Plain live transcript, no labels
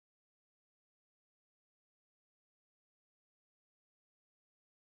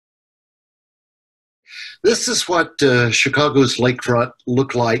This is what Chicago's lakefront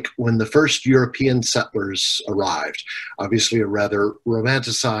looked like when the first European settlers arrived. Obviously a rather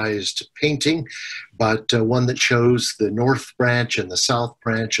romanticized painting, but one that shows the North Branch and the South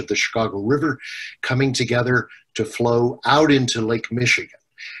Branch of the Chicago River coming together to flow out into Lake Michigan.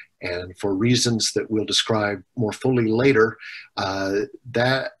 And for reasons that we'll describe more fully later,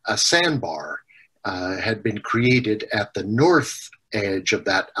 that a sandbar had been created at the north edge of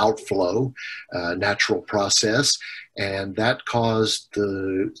that outflow natural process, and that caused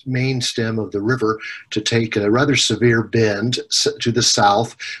the main stem of the river to take a rather severe bend to the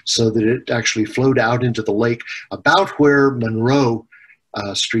south so that it actually flowed out into the lake about where Monroe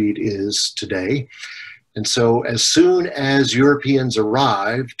Street is today. And so as soon as Europeans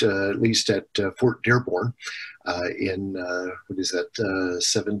arrived, at least at Fort Dearborn in,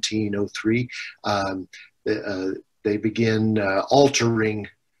 1703, they begin altering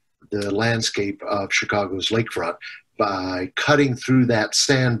the landscape of Chicago's lakefront by cutting through that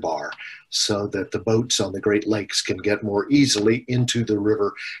sandbar so that the boats on the Great Lakes can get more easily into the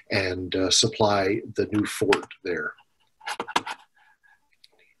river and supply the new fort there.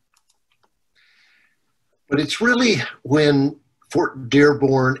 But it's really when Fort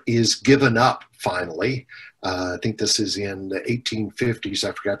Dearborn is given up finally, I think this is in the 1850s,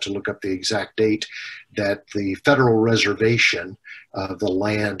 I forgot to look up the exact date, that the federal reservation of the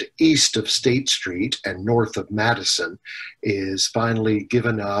land east of State Street and north of Madison is finally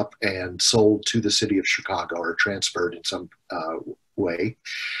given up and sold to the city of Chicago, or transferred in some way.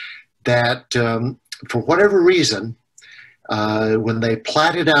 That for whatever reason, when they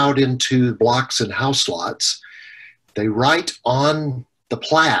plat it out into blocks and house lots, they write on the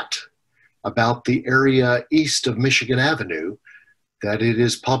plat about the area east of Michigan Avenue that it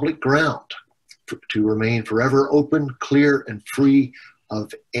is public ground to remain forever open, clear, and free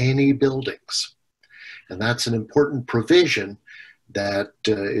of any buildings. And that's an important provision that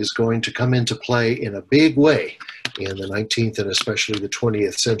is going to come into play in a big way in the 19th and especially the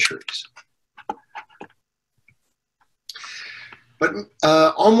 20th centuries. But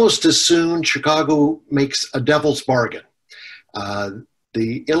almost as soon, Chicago makes a devil's bargain.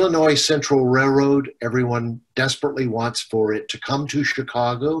 The Illinois Central Railroad, everyone desperately wants for it to come to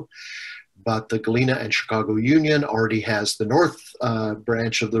Chicago, but the Galena and Chicago Union already has the north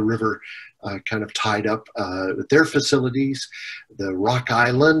branch of the river kind of tied up with their facilities. The Rock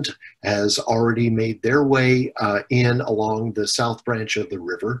Island has already made their way in along the south branch of the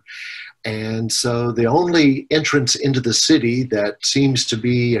river. And so the only entrance into the city that seems to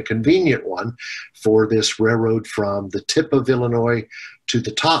be a convenient one for this railroad from the tip of Illinois to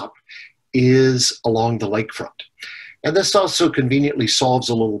the top is along the lakefront. And this also conveniently solves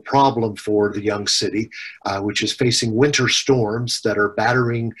a little problem for the young city, which is facing winter storms that are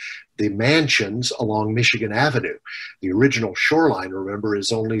battering the mansions along Michigan Avenue. The original shoreline, remember,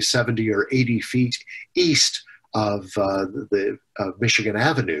 is only 70 or 80 feet east of Michigan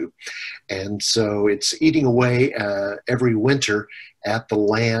Avenue. And so it's eating away every winter at the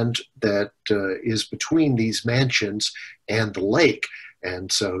land that is between these mansions and the lake.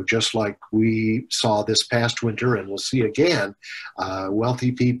 And so just like we saw this past winter and we'll see again,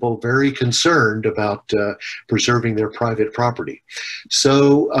 wealthy people very concerned about preserving their private property.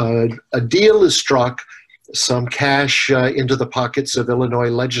 So a deal is struck. Some cash into the pockets of Illinois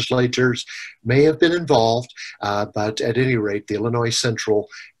legislators may have been involved, but at any rate, the Illinois Central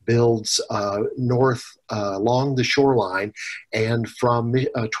builds north along the shoreline, and from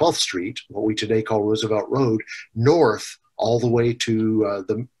 12th Street, what we today call Roosevelt Road, north all the way to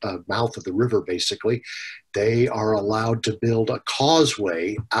the mouth of the river, basically, they are allowed to build a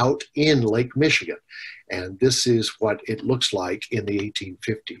causeway out in Lake Michigan. And this is what it looks like in the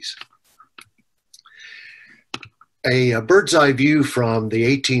 1850s. A bird's eye view from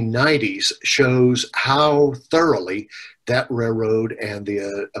the 1890s shows how thoroughly that railroad and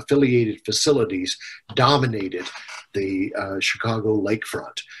the affiliated facilities dominated the Chicago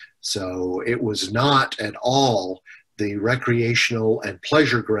lakefront. So it was not at all the recreational and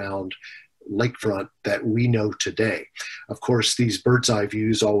pleasure ground lakefront that we know today. Of course, these bird's eye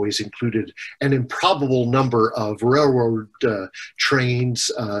views always included an improbable number of railroad trains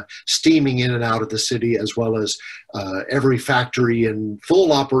steaming in and out of the city, as well as every factory in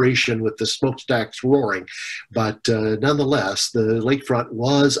full operation with the smokestacks roaring. But nonetheless, the lakefront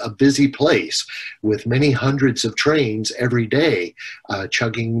was a busy place with many hundreds of trains every day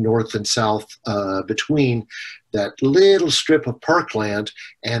chugging north and south between that little strip of parkland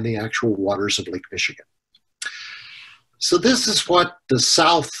and the actual waters of Lake Michigan. So this is what the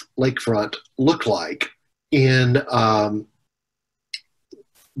South Lakefront looked like in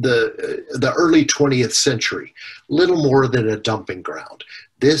the early 20th century, little more than a dumping ground.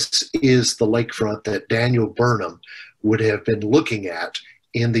 This is the lakefront that Daniel Burnham would have been looking at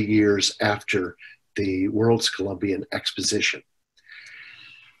in the years after the World's Columbian Exposition.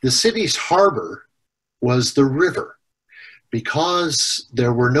 The city's harbor was the river. Because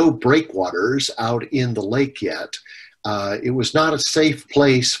there were no breakwaters out in the lake yet, it was not a safe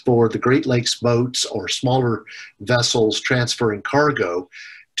place for the Great Lakes boats or smaller vessels transferring cargo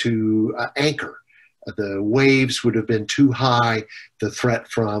to anchor. The waves would have been too high, the threat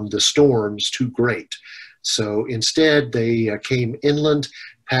from the storms too great. So instead, they came inland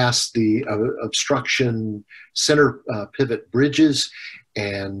past the obstruction center pivot bridges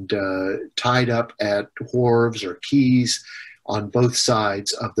and tied up at wharves or quays on both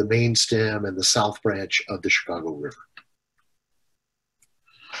sides of the main stem and the south branch of the Chicago River.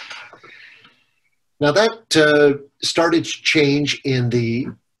 Now that started to change in the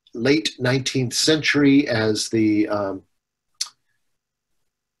late 19th century as the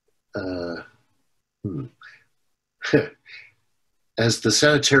as the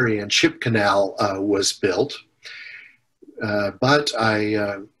sanitary and ship canal was built. But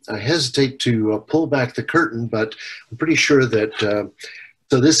I hesitate to pull back the curtain, but I'm pretty sure that,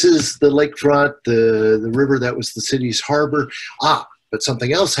 so this is the lakefront, the river that was the city's harbor. But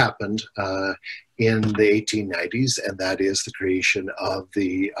something else happened in the 1890s, and that is the creation of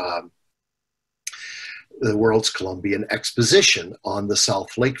the World's Columbian Exposition on the South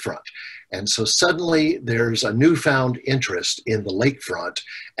Lakefront. And so suddenly there's a newfound interest in the lakefront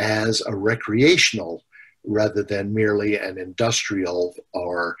as a recreational rather than merely an industrial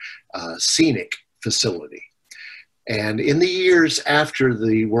or scenic facility. And in the years after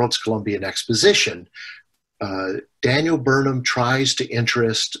the World's Columbian Exposition, Daniel Burnham tries to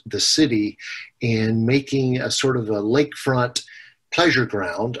interest the city in making a sort of a lakefront pleasure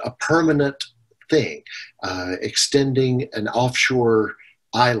ground, a permanent thing, extending an offshore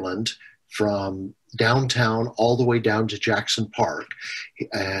island from downtown all the way down to Jackson Park,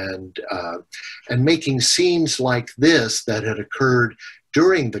 and making scenes like this that had occurred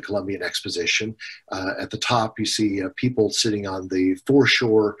during the Columbian Exposition. At the top, you see people sitting on the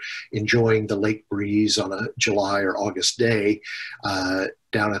foreshore enjoying the lake breeze on a July or August day.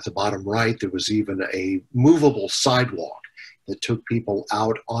 Down at the bottom right, there was even a movable sidewalk that took people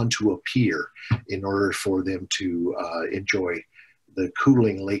out onto a pier in order for them to enjoy the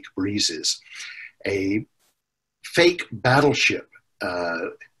cooling lake breezes. A fake battleship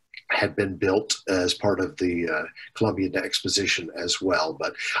had been built as part of the Columbian Exposition as well,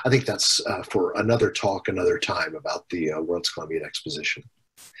 but I think that's for another talk, another time about the World's Columbian Exposition.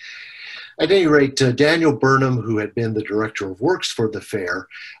 At any rate, Daniel Burnham, who had been the director of works for the fair,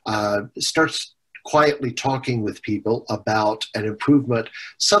 starts quietly talking with people about an improvement,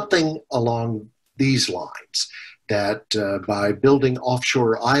 something along these lines, that by building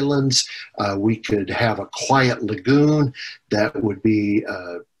offshore islands, we could have a quiet lagoon that would be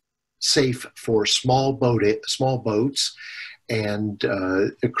safe for small boats and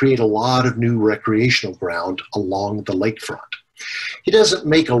create a lot of new recreational ground along the lakefront. He doesn't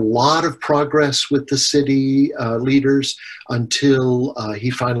make a lot of progress with the city leaders until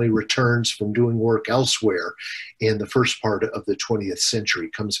he finally returns from doing work elsewhere in the first part of the 20th century,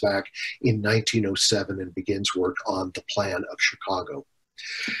 comes back in 1907 and begins work on the plan of Chicago.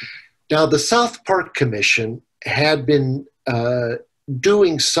 Now, the South Park Commission had been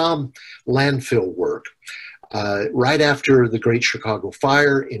doing some landfill work. Right after the Great Chicago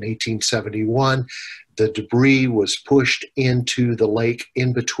Fire in 1871, the debris was pushed into the lake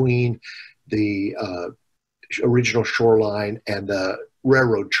in between the original shoreline and the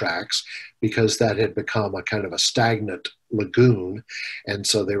railroad tracks, because that had become a kind of a stagnant lagoon. And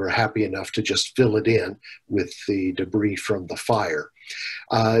so they were happy enough to just fill it in with the debris from the fire.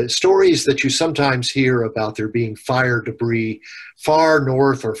 Stories that you sometimes hear about there being fire debris far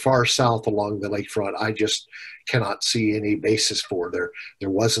north or far south along the lakefront, I just cannot see any basis for. There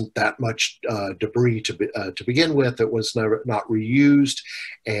wasn't that much debris to begin with. It was not reused,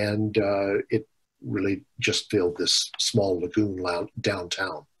 and it really just filled this small lagoon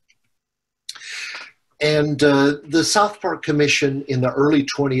downtown. And the South Park Commission in the early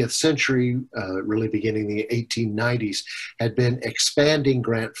 20th century, really beginning in the 1890s, had been expanding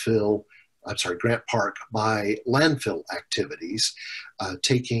Grant Park by landfill activities,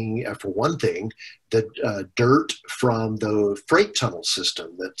 taking, for one thing, the dirt from the freight tunnel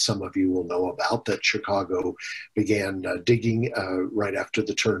system that some of you will know about, that Chicago began digging right after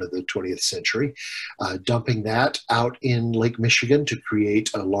the turn of the 20th century, dumping that out in Lake Michigan to create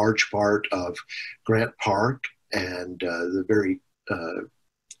a large part of Grant Park and the very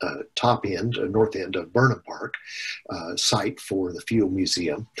top end, north end of Burnham Park, site for the Field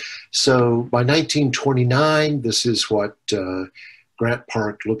Museum. So by 1929, this is what Grant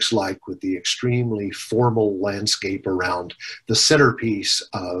Park looks like, with the extremely formal landscape around the centerpiece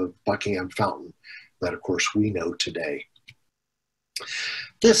of Buckingham Fountain that, of course, we know today.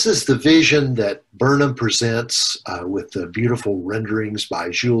 This is the vision that Burnham presents with the beautiful renderings by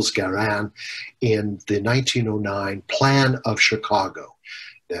Jules Guérin in the 1909 Plan of Chicago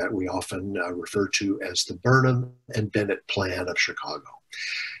that we often refer to as the Burnham and Bennett Plan of Chicago.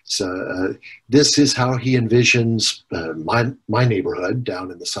 So this is how he envisions my neighborhood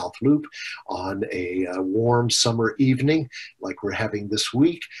down in the South Loop on a warm summer evening like we're having this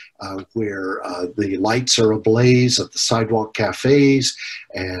week, where the lights are ablaze at the sidewalk cafes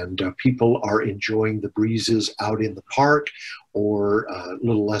and people are enjoying the breezes out in the park, or a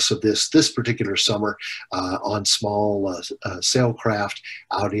little less of this particular summer on small sailcraft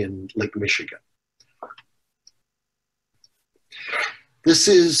out in Lake Michigan. This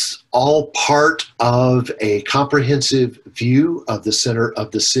is all part of a comprehensive view of the center of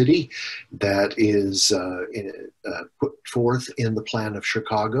the city that is put forth in the Plan of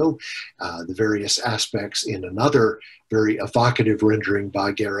Chicago. The various aspects in another very evocative rendering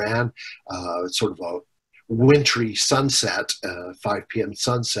by Guérin, sort of a wintry sunset, 5 p.m.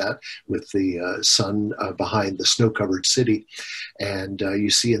 sunset with the sun behind the snow-covered city. And you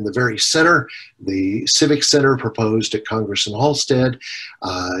see in the very center, the Civic Center proposed at Congress and Halstead,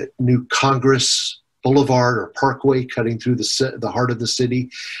 new Congress Boulevard or Parkway cutting through the heart of the city,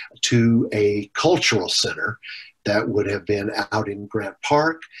 to a cultural center that would have been out in Grant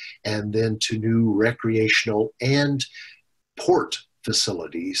Park, and then to new recreational and port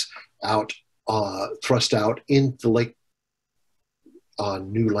facilities out thrust out into the lake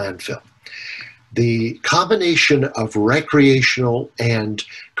on new landfill. The combination of recreational and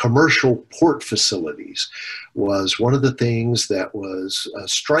commercial port facilities was one of the things that was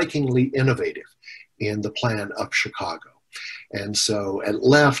strikingly innovative in the Plan of Chicago. And so at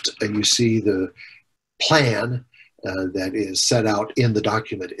left, you see the plan that is set out in the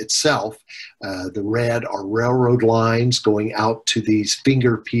document itself. The red are railroad lines going out to these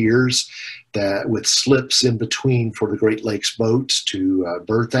finger piers that with slips in between for the Great Lakes boats to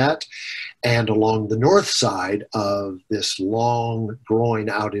berth at. And along the north side of this long groin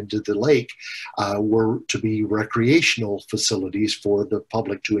out into the lake were to be recreational facilities for the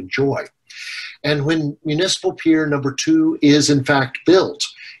public to enjoy. And when Municipal Pier number 2 is in fact built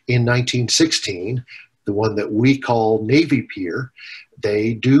in 1916, the one that we call Navy Pier,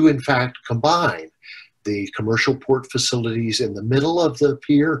 they do in fact combine the commercial port facilities in the middle of the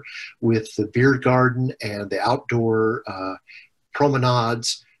pier with the beer garden and the outdoor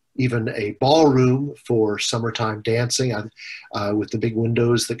promenades, even a ballroom for summertime dancing with the big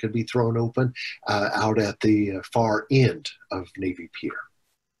windows that could be thrown open out at the far end of Navy Pier.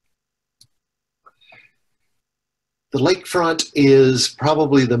 The lakefront is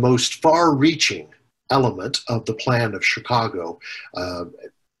probably the most far-reaching element of the Plan of Chicago.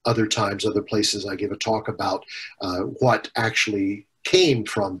 Other times, other places, I give a talk about what actually came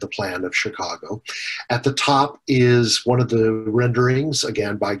from the Plan of Chicago. At the top is one of the renderings,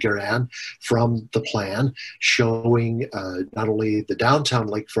 again by Guérin, from the plan, showing not only the downtown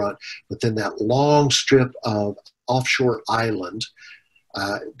lakefront, but then that long strip of offshore island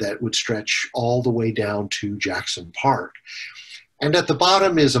that would stretch all the way down to Jackson Park. And at the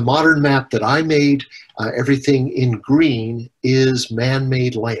bottom is a modern map that I made. Everything in green is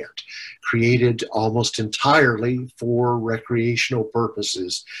man-made land, created almost entirely for recreational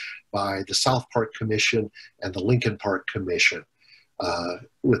purposes by the South Park Commission and the Lincoln Park Commission,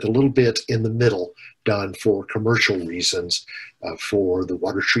 with a little bit in the middle done for commercial reasons for the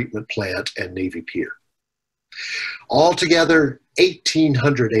water treatment plant and Navy Pier. Altogether,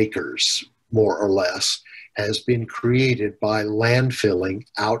 1,800 acres, more or less, has been created by landfilling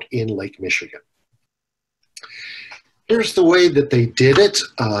out in Lake Michigan. Here's the way that they did it.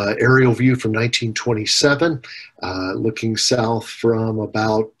 Aerial view from 1927, looking south from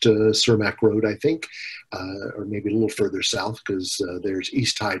about Cermak Road, I think, or maybe a little further south, because there's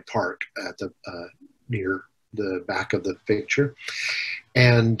East Hyde Park at the near the back of the picture.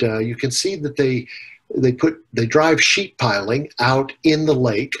 And you can see that they drive sheet piling out in the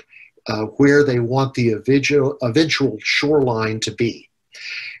lake where they want the eventual shoreline to be.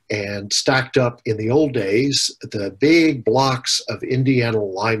 And stacked up in the old days, the big blocks of Indiana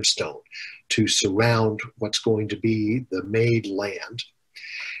limestone to surround what's going to be the made land.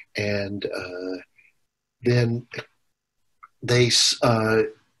 And then they,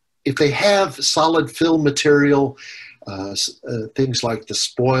 if they have solid fill material things like the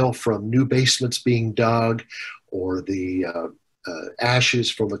spoil from new basements being dug, or the ashes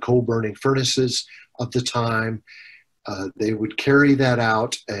from the coal-burning furnaces of the time. They would carry that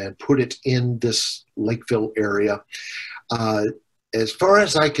out and put it in this Lakeville area. As far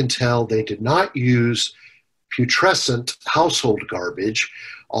as I can tell, they did not use putrescent household garbage,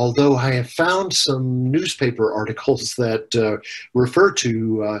 although I have found some newspaper articles that refer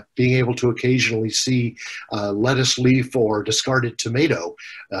to being able to occasionally see lettuce leaf or discarded tomato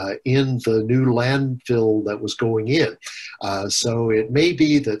in the new landfill that was going in. So it may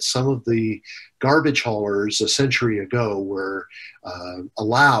be that some of the garbage haulers a century ago were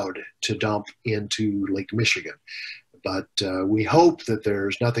allowed to dump into Lake Michigan. But we hope that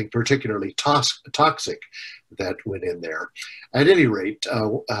there's nothing particularly toxic that went in there. At any rate,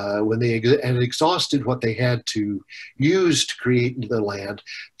 when they had exhausted what they had to use to create the land,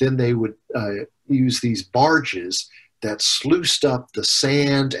 then they would use these barges that sluiced up the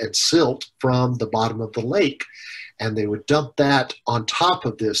sand and silt from the bottom of the lake. And they would dump that on top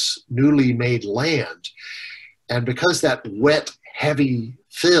of this newly made land. And because that wet, heavy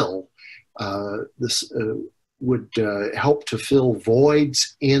fill, would help to fill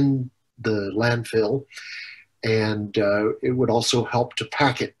voids in the landfill, and it would also help to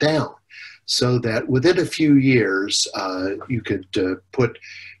pack it down so that within a few years you could put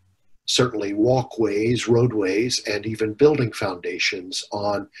certainly walkways, roadways, and even building foundations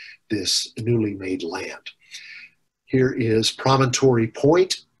on this newly made land. Here is Promontory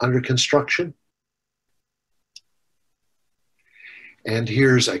Point under construction. And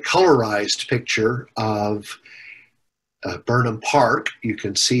here's a colorized picture of Burnham Park. You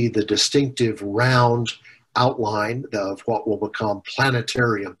can see the distinctive round outline of what will become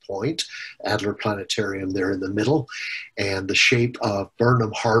Planetarium Point, Adler Planetarium there in the middle, and the shape of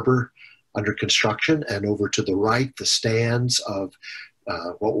Burnham Harbor under construction, and over to the right, the stands of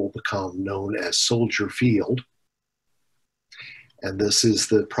what will become known as Soldier Field. And this is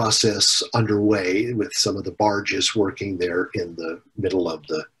the process underway with some of the barges working there in the middle of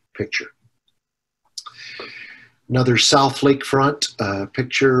the picture. Another South Lakefront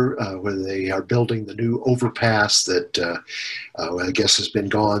picture where they are building the new overpass that I guess has been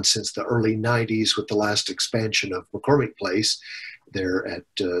gone since the early 90s with the last expansion of McCormick Place there at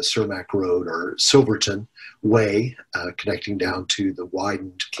Cermak Road or Silverton Way, connecting down to the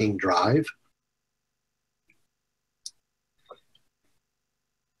widened King Drive.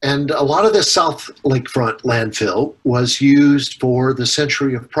 And a lot of the South Lakefront landfill was used for the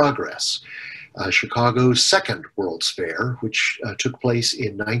Century of Progress, Chicago's second World's Fair, which took place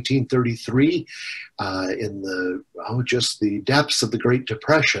in 1933 in just the depths of the Great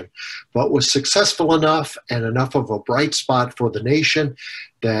Depression, but was successful enough and enough of a bright spot for the nation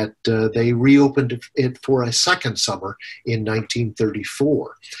that they reopened it for a second summer in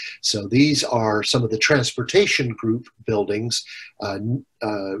 1934. So these are some of the transportation group buildings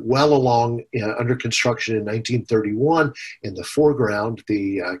well along under construction in 1931. In the foreground,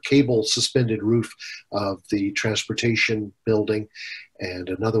 the cable suspended roof of the transportation building, and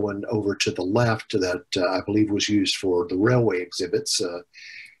another one over to the left that I believe was used for the railway exhibits.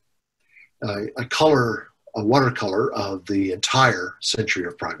 A watercolor of the entire Century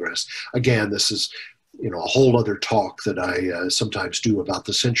of Progress. Again, this is a whole other talk that I sometimes do about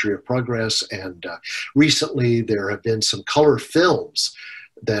the Century of Progress, and recently there have been some color films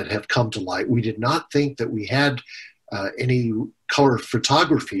that have come to light. We did not think that we had any color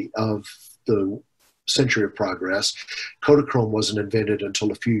photography of the Century of Progress. Kodachrome wasn't invented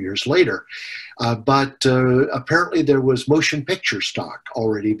until a few years later, but apparently there was motion picture stock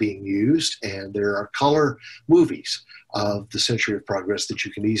already being used, and there are color movies of the Century of Progress that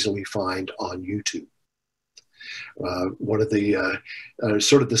you can easily find on YouTube. One of the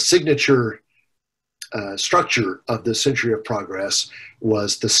sort of the signature structure of the Century of Progress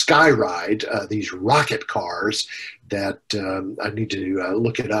was the Sky Ride, these rocket cars that I need to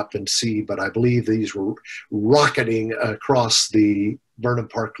look it up and see, but I believe these were rocketing across the Burnham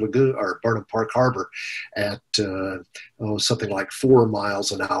Park Lagoon or Burnham Park Harbor at something like 4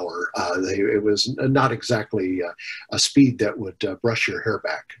 miles an hour. It was not exactly a speed that would brush your hair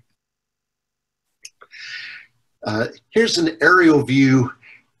back. Here's an aerial view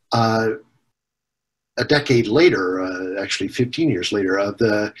a decade later, actually 15 years later, of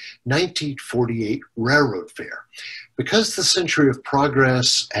the 1948 Railroad Fair. Because the Century of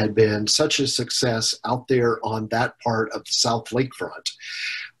Progress had been such a success out there on that part of the South Lakefront,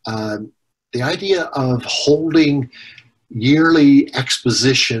 the idea of holding yearly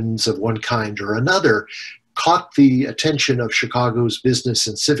expositions of one kind or another caught the attention of Chicago's business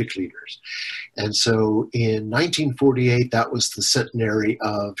and civic leaders. And so in 1948, that was the centenary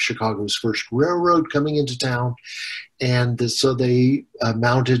of Chicago's first railroad coming into town. And so they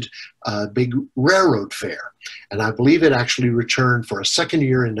mounted a big railroad fair. And I believe it actually returned for a second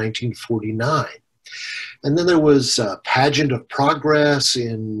year in 1949. And then there was a pageant of progress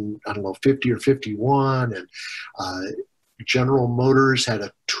in, I don't know, 50 or 51. And General Motors had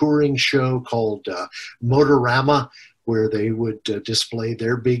a touring show called Motorama, where they would display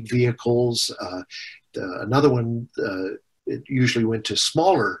their big vehicles. Another one, it usually went to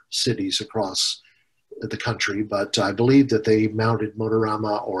smaller cities across the country, but I believe that they mounted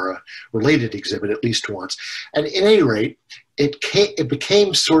Motorama or a related exhibit at least once. And at any rate, it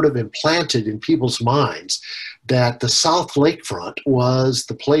became sort of implanted in people's minds that the South Lakefront was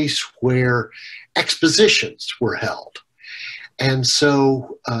the place where expositions were held. And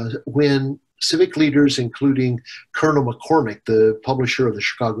so when civic leaders, including Colonel McCormick, the publisher of the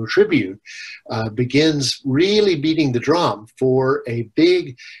Chicago Tribune, begins really beating the drum for a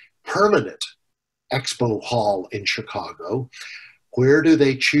big permanent expo hall in Chicago, where do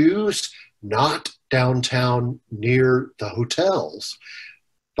they choose? Not downtown near the hotels,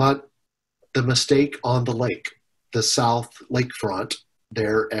 but the Mistake on the Lake, the South Lakefront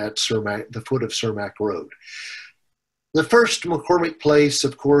there at the foot of Cermak Road. The first McCormick Place,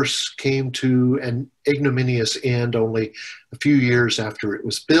 of course, came to an ignominious end only a few years after it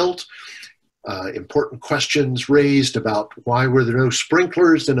was built. Important questions raised about why were there no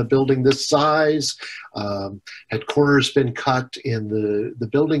sprinklers in a building this size? Had corners been cut in the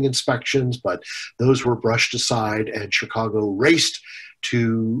building inspections, but those were brushed aside, and Chicago raced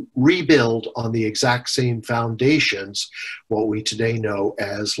to rebuild on the exact same foundations what we today know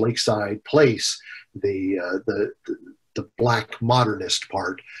as Lakeside Place, the Black modernist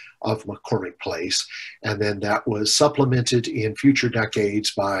part of McCormick Place. And then that was supplemented in future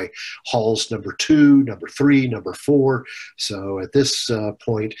decades by halls number 2, number 3, number 4. So at this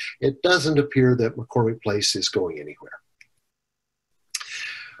point, it doesn't appear that McCormick Place is going anywhere.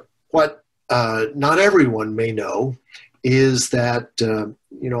 What not everyone may know is that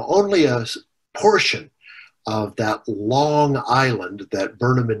only a portion of that long island that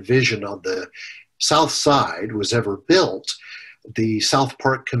Burnham envisioned on the south side was ever built. The South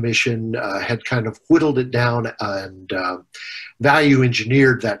Park Commission had kind of whittled it down and value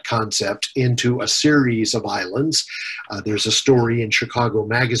engineered that concept into a series of islands. There's a story in Chicago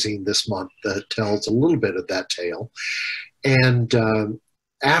Magazine this month that tells a little bit of that tale. And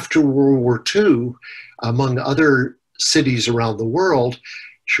after World War II, among other cities around the world,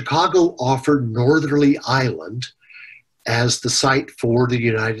 Chicago offered Northerly Island as the site for the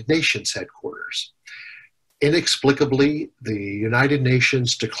United Nations headquarters. Inexplicably, the United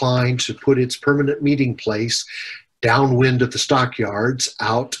Nations declined to put its permanent meeting place downwind of the stockyards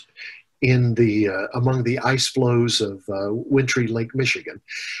out in the among the ice flows of wintry Lake Michigan,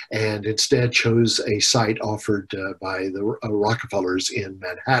 and instead chose a site offered by the Rockefellers in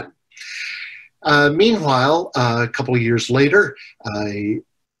Manhattan. Meanwhile, a couple of years later, a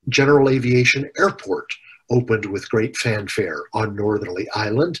general aviation airport opened with great fanfare on Northerly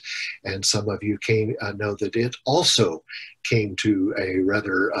Island, and some of you know that it also came to a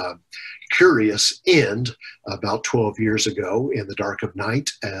rather curious end about 12 years ago in the dark of night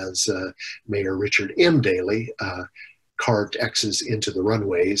as Mayor Richard M. Daley carved X's into the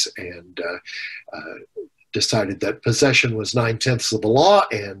runways and decided that possession was 9/10 of the law,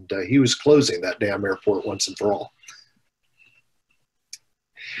 and he was closing that damn airport once and for all.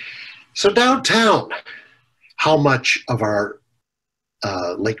 So downtown, how much of our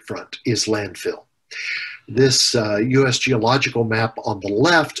lakefront is landfill? This U.S. geological map on the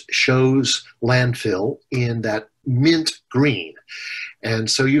left shows landfill in that mint green. And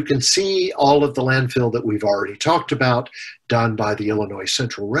so you can see all of the landfill that we've already talked about, done by the Illinois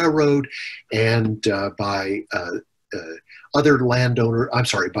Central Railroad and by other landowner,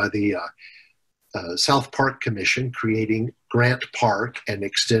 by the South Park Commission, creating Grant Park and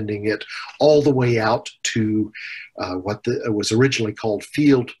extending it all the way out to what was originally called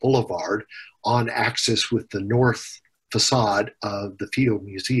Field Boulevard, on axis with the north facade of the Field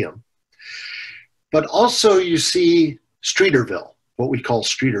Museum. But also you see Streeterville, what we call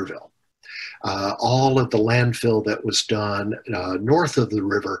Streeterville. All of the landfill that was done north of the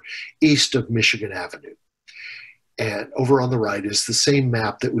river, east of Michigan Avenue. And over on the right is the same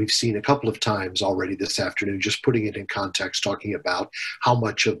map that we've seen a couple of times already this afternoon, just putting it in context, talking about how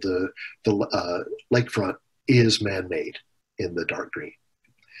much of the lakefront is man-made in the dark green.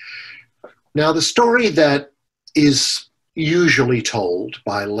 Now, the story that is usually told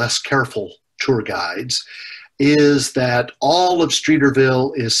by less careful tour guides is that all of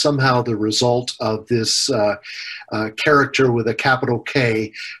Streeterville is somehow the result of this character with a capital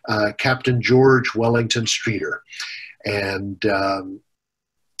K, Captain George Wellington Streeter. And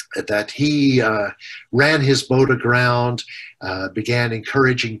that he ran his boat aground, began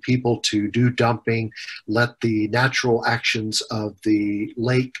encouraging people to do dumping, let the natural actions of the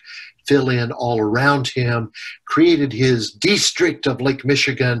lake fill in all around him, created his district of Lake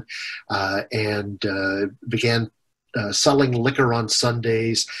Michigan, and began selling liquor on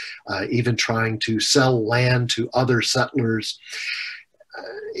Sundays, even trying to sell land to other settlers.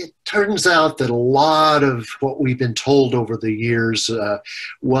 It turns out that a lot of what we've been told over the years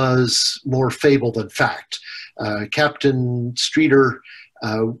was more fable than fact. Captain Streeter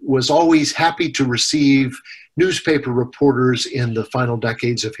was always happy to receive newspaper reporters in the final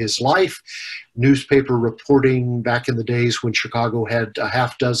decades of his life. Newspaper reporting back in the days when Chicago had a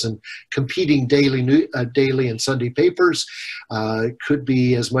half dozen competing daily and Sunday papers could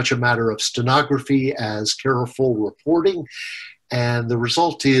be as much a matter of stenography as careful reporting. And the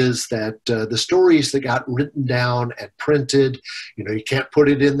result is that the stories that got written down and printed, you know, you can't put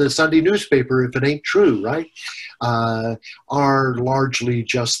it in the Sunday newspaper if it ain't true, right? Are largely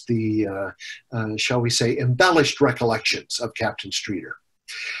just the, shall we say, embellished recollections of Captain Streeter.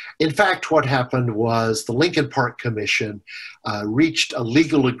 In fact, what happened was the Lincoln Park Commission reached a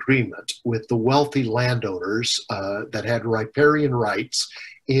legal agreement with the wealthy landowners that had riparian rights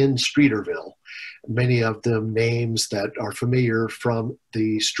in Streeterville. Many of them names that are familiar from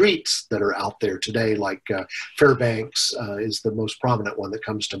the streets that are out there today, like Fairbanks is the most prominent one that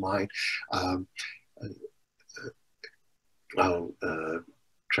comes to mind.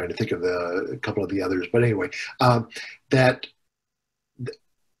 Trying to think of a couple of the others, but anyway, that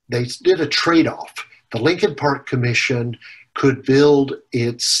they did a trade-off. The Lincoln Park Commission could build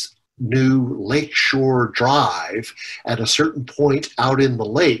its new Lakeshore Drive at a certain point out in the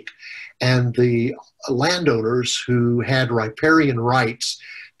lake, and the landowners who had riparian rights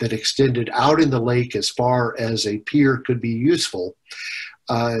that extended out in the lake as far as a pier could be useful,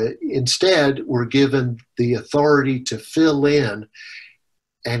 instead were given the authority to fill in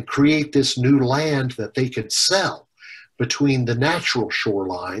and create this new land that they could sell between the natural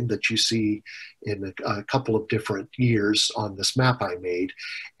shoreline that you see in a couple of different years on this map I made,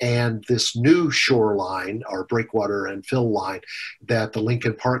 and this new shoreline, or breakwater and fill line, that the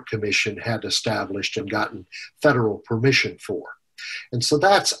Lincoln Park Commission had established and gotten federal permission for. And so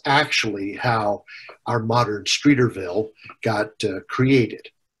that's actually how our modern Streeterville got created.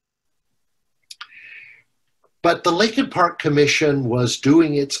 But the Lincoln Park Commission was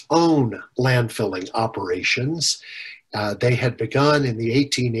doing its own landfilling operations. They had begun in the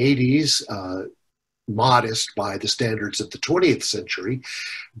 1880s, modest by the standards of the 20th century,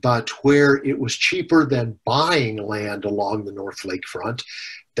 but where it was cheaper than buying land along the North Lakefront,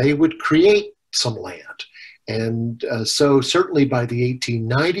 they would create some land. And so certainly by the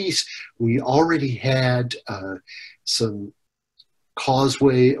 1890s, we already had some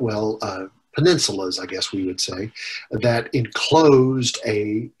causeway, peninsulas, I guess we would say, that enclosed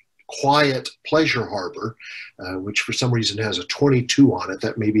a quiet pleasure harbor, which for some reason has a 22 on it.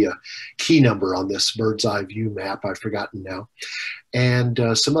 That may be a key number on this bird's eye view map. I've forgotten now. And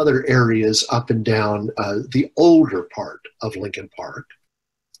some other areas up and down the older part of Lincoln Park.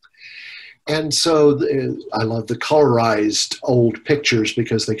 And so I love the colorized old pictures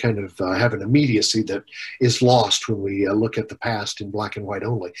because they kind of have an immediacy that is lost when we look at the past in black and white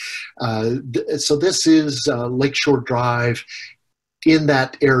only. So this is Lakeshore Drive. In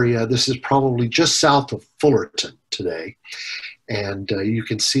that area, this is probably just south of Fullerton today. And you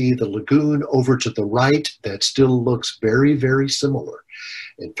can see the lagoon over to the right that still looks very, very similar.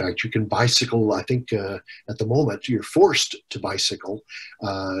 In fact, you can bicycle, I think at the moment, you're forced to bicycle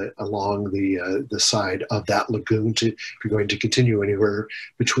along the side of that lagoon if you're going to continue anywhere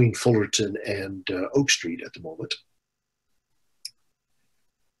between Fullerton and Oak Street at the moment.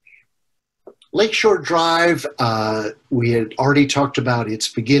 Lakeshore Drive, we had already talked about its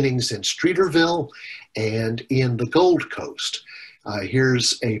beginnings in Streeterville and in the Gold Coast.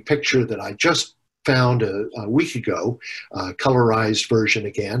 Here's a picture that I just found a week ago, colorized version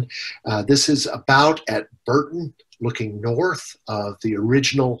again. This is about at Burton, looking north of the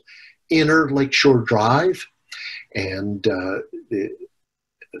original inner Lakeshore Drive. And it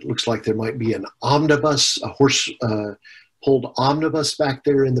looks like there might be an omnibus, a horse pulled omnibus back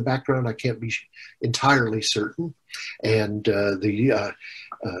there in the background. I can't be entirely certain. And the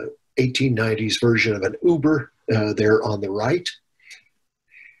 1890s version of an Uber there on the right.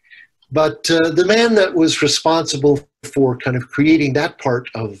 But the man that was responsible for kind of creating that part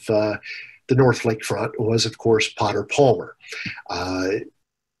of the the North Lakefront was, of course, Potter Palmer.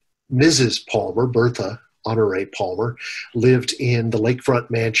 Mrs. Palmer, Bertha Honore Palmer, lived in the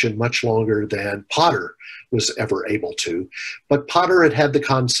Lakefront mansion much longer than Potter was ever able to. But Potter had had the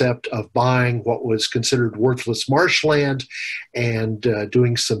concept of buying what was considered worthless marshland and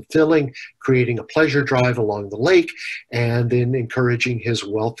doing some filling, creating a pleasure drive along the lake, and then encouraging his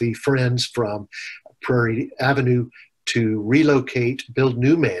wealthy friends from Prairie Avenue to relocate, build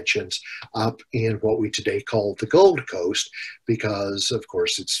new mansions up in what we today call the Gold Coast, because, of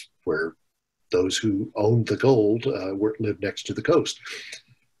course, it's where those who owned the gold lived next to the coast.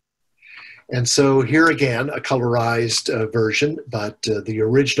 And so here again, a colorized version, but the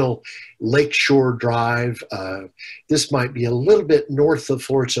original Lakeshore Drive, this might be a little bit north of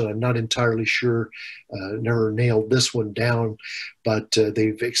Florissant. I'm not entirely sure, never nailed this one down, but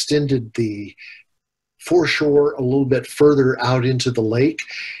they've extended the foreshore a little bit further out into the lake.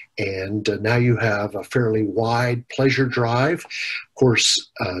 And now you have a fairly wide pleasure drive. Of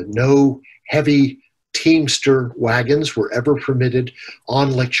course, no heavy teamster wagons were ever permitted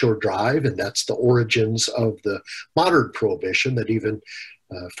on Lakeshore Drive, and that's the origins of the modern prohibition that even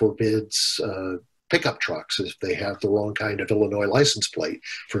forbids pickup trucks if they have the wrong kind of Illinois license plate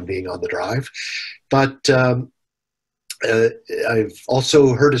from being on the drive. But I've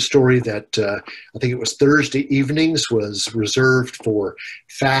also heard a story that I think it was Thursday evenings was reserved for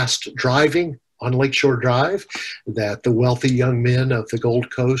fast driving on Lakeshore Drive, that the wealthy young men of the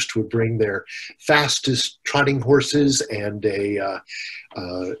Gold Coast would bring their fastest trotting horses and their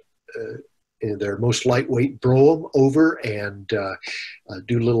most lightweight brougham over and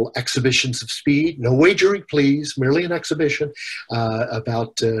do little exhibitions of speed. No wagering, please, merely an exhibition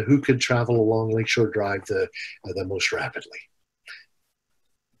about who could travel along Lakeshore Drive the most rapidly.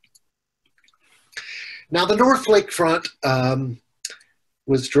 Now, the North Lakefront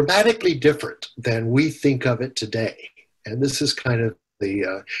was dramatically different than we think of it today. And this is kind of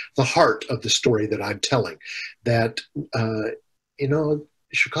the heart of the story that I'm telling, that,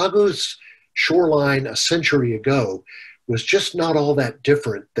 Chicago's shoreline a century ago was just not all that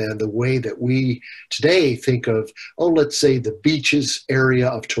different than the way that we today think of, let's say the beaches area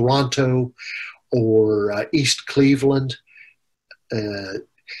of Toronto or East Cleveland.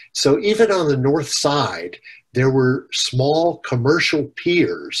 So even on the north side, there were small commercial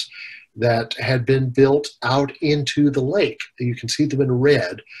piers that had been built out into the lake. You can see them in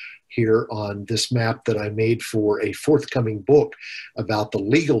red here on this map that I made for a forthcoming book about the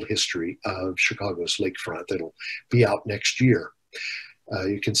legal history of Chicago's lakefront that'll be out next year.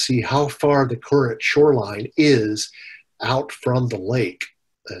 You can see how far the current shoreline is out from the lake.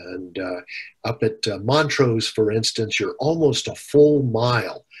 And up at Montrose, for instance, you're almost a full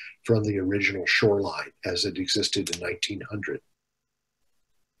mile from the original shoreline as it existed in 1900.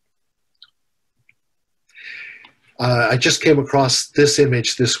 I just came across this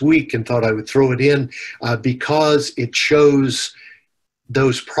image this week and thought I would throw it in because it shows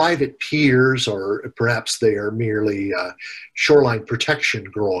those private piers, or perhaps they are merely shoreline protection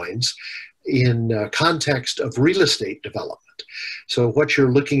groins, in context of real estate development. So what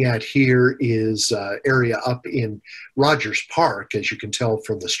you're looking at here is area up in Rogers Park, as you can tell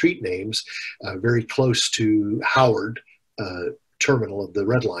from the street names, very close to Howard terminal of the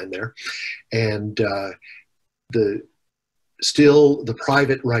Red Line there. And still the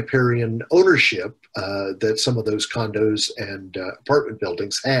private riparian ownership that some of those condos and apartment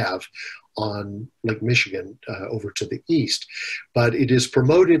buildings have on Lake Michigan over to the east. But it is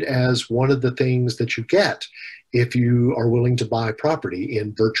promoted as one of the things that you get if you are willing to buy property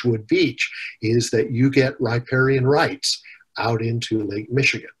in Birchwood Beach, is that you get riparian rights out into Lake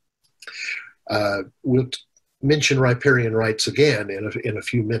Michigan. We'll mention riparian rights again in a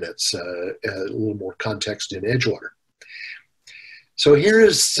few minutes, a little more context in Edgewater. So here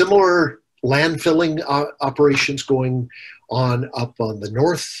is similar landfilling operations going on up on the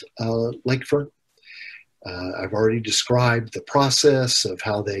north lakefront. I've already described the process of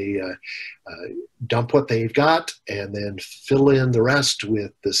how they dump what they've got and then fill in the rest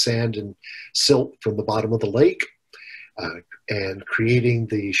with the sand and silt from the bottom of the lake, and creating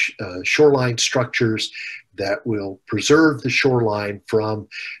the shoreline structures that will preserve the shoreline from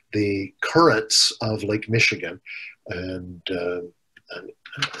the currents of Lake Michigan. And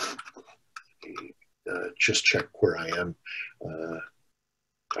just check where I am. All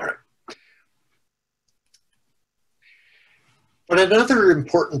right. But another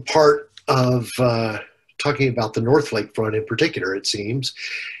important part of talking about the North Lakefront in particular, it seems,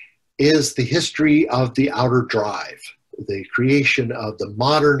 is the history of the Outer Drive, the creation of the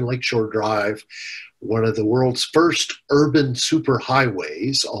modern Lakeshore Drive one of the world's first urban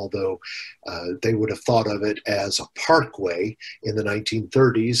superhighways, although they would have thought of it as a parkway in the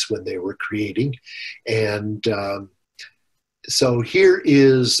 1930s when they were creating. And so here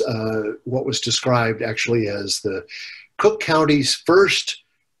is what was described actually as the Cook County's first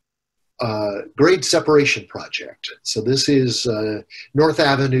grade separation project. So this is North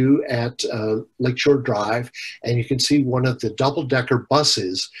Avenue at Lakeshore Drive, and you can see one of the double-decker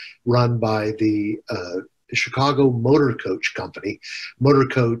buses run by the Chicago Motor Coach Company. Motor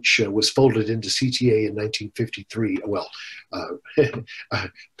Coach was folded into CTA in 1953. Well,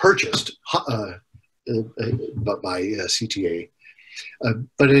 purchased but by CTA.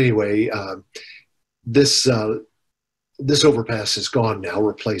 But anyway, this overpass is gone now,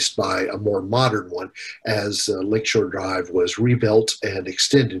 replaced by a more modern one as Lakeshore Drive was rebuilt and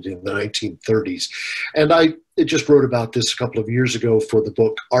extended in the 1930s. And I just wrote about this a couple of years ago for the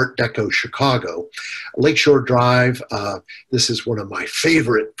book Art Deco Chicago. Lakeshore Drive, this is one of my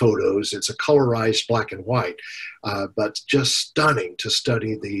favorite photos. It's a colorized black and white, but just stunning to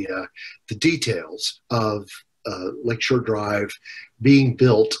study the details of Lakeshore Drive being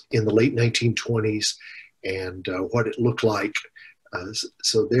built in the late 1920s and what it looked like.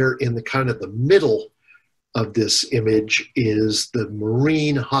 So there in the kind of the middle of this image is the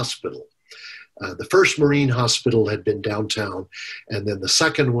Marine Hospital. The first Marine Hospital had been downtown, and then the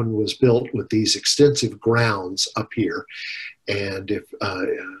second one was built with these extensive grounds up here. And if,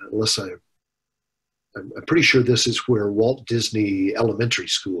 unless I'm pretty sure this is where Walt Disney Elementary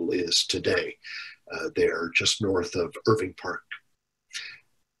School is today, there just north of Irving Park.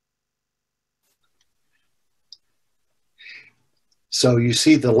 So you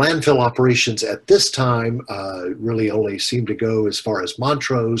see the landfill operations at this time really only seem to go as far as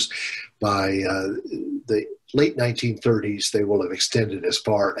Montrose. By the late 1930s, they will have extended as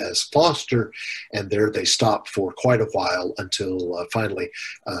far as Foster, and there they stopped for quite a while until finally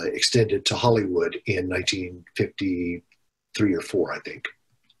extended to Hollywood in 1953 or 4, I think.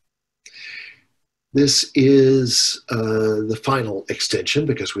 This is the final extension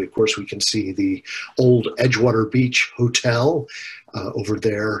because of course, we can see the old Edgewater Beach Hotel over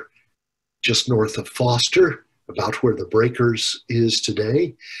there just north of Foster, about where the Breakers is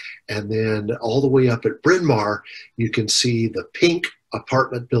today. And then all the way up at Bryn Mawr, you can see the pink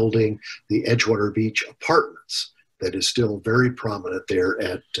apartment building, the Edgewater Beach Apartments, that is still very prominent there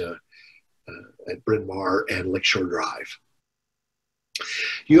at Bryn Mawr and Lakeshore Drive.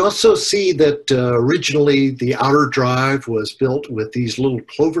 You also see that originally the outer drive was built with these little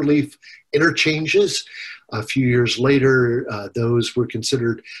cloverleaf interchanges. A few years later, those were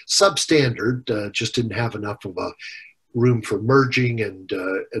considered substandard, just didn't have enough of a room for merging and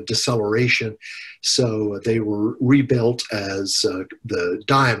deceleration. So they were rebuilt as the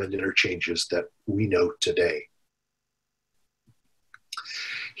diamond interchanges that we know today.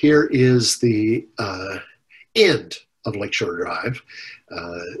 Here is the end of Lakeshore Drive,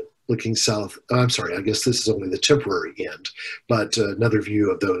 looking south. I'm sorry, I guess this is only the temporary end, but another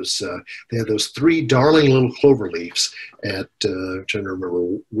view of those. They had those three darling little clover leaves at, I'm trying to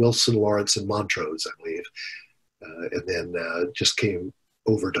remember, Wilson, Lawrence, and Montrose, I believe. And then just came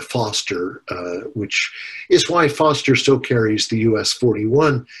over to Foster, which is why Foster still carries the US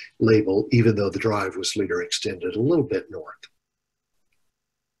 41 label, even though the drive was later extended a little bit north.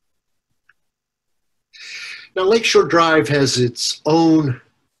 Now, Lakeshore Drive has its own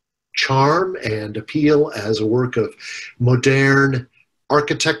charm and appeal as a work of modern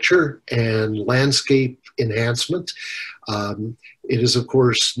architecture and landscape enhancement. It is, of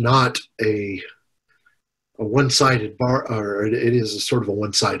course, not a one-sided or it is a sort of a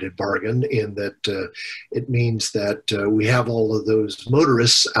one-sided bargain in that it means that we have all of those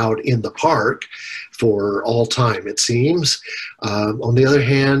motorists out in the park for all time, it seems. On the other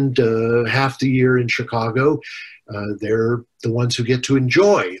hand, half the year in Chicago, they're the ones who get to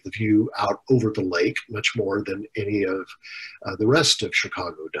enjoy the view out over the lake much more than any of the rest of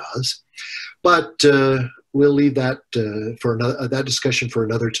Chicago does. But we'll leave that for another that discussion for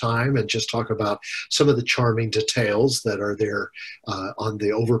another time, and just talk about some of the charming details that are there on the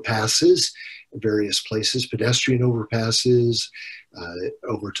overpasses, various places, pedestrian overpasses.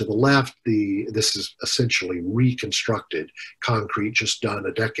 Over to the left, this is essentially reconstructed concrete, just done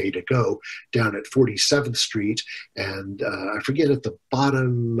a decade ago, down at 47th Street, and I forget at the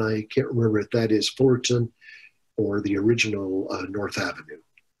bottom. I can't remember if that is Fullerton or the original North Avenue.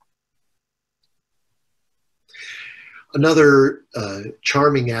 Another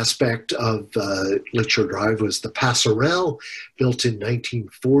charming aspect of Lakeshore Drive was the Passerelle, built in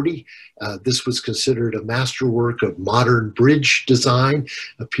 1940. This was considered a masterwork of modern bridge design,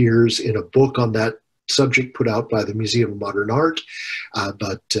 appears in a book on that subject put out by the Museum of Modern Art,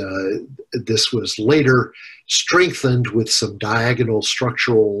 but this was later strengthened with some diagonal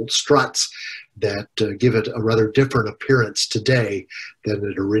structural struts that give it a rather different appearance today than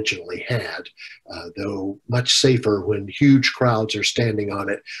it originally had, though much safer when huge crowds are standing on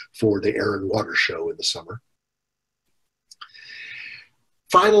it for the Air and Water Show in the summer.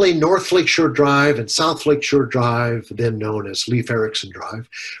 Finally, North Lakeshore Drive and South Lakeshore Drive, then known as Leif Erikson Drive,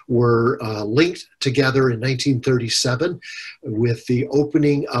 were linked together in 1937 with the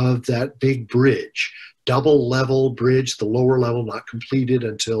opening of that big bridge, double level bridge, the lower level not completed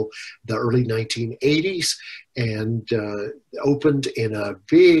until the early 1980s, and opened in a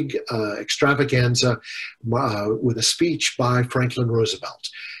big extravaganza with a speech by Franklin Roosevelt.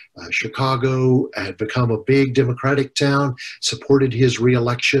 Chicago had become a big Democratic town, supported his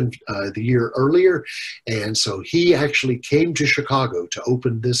reelection the year earlier, and so he actually came to Chicago to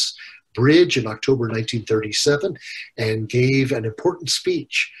open this bridge in October 1937 and gave an important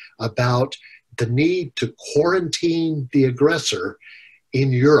speech about the need to quarantine the aggressor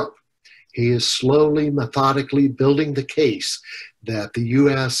in Europe. He is slowly, methodically building the case that the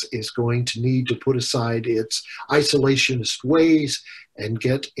U.S. is going to need to put aside its isolationist ways and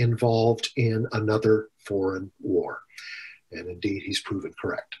get involved in another foreign war. And indeed, he's proven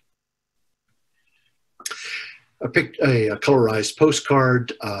correct. I picked a colorized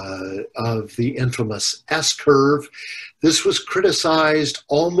postcard of the infamous S-curve. This was criticized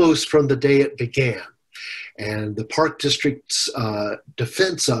almost from the day it began. And the Park District's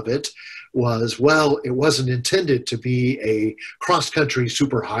defense of it was, well, it wasn't intended to be a cross-country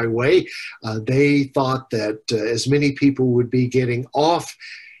superhighway. They thought that as many people would be getting off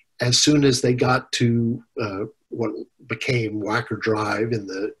as soon as they got to what became Wacker Drive in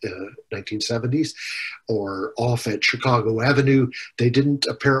the 1970s, or off at Chicago Avenue. They didn't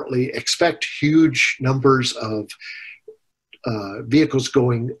apparently expect huge numbers of vehicles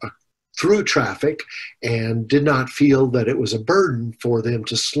going through traffic, and did not feel that it was a burden for them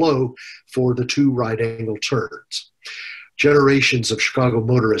to slow for the two right-angle turns. Generations of Chicago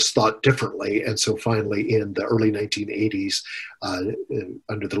motorists thought differently, and so finally in the early 1980s,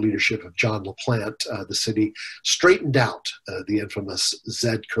 under the leadership of John LaPlante, the city straightened out the infamous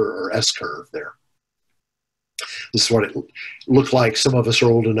Z-curve or S-curve there. This is what it looked like. Some of us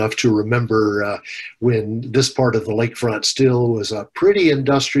are old enough to remember when this part of the lakefront still was a pretty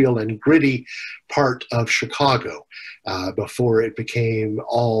industrial and gritty part of Chicago before it became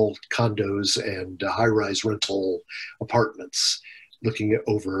all condos and high-rise rental apartments looking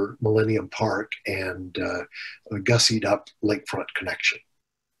over Millennium Park and a gussied up lakefront connection.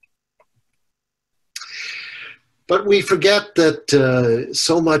 But we forget that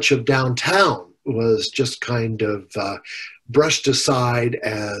so much of downtown was just kind of brushed aside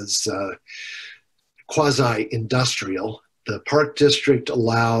as quasi-industrial. The Park District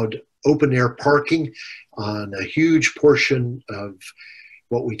allowed open-air parking on a huge portion of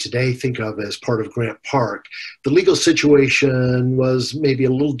what we today think of as part of Grant Park. The legal situation was maybe a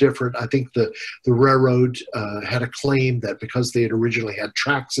little different. I think the railroad had a claim that because they had originally had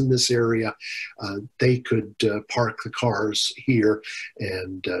tracks in this area, they could park the cars here,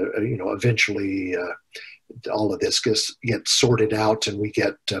 and eventually all of this gets sorted out, and we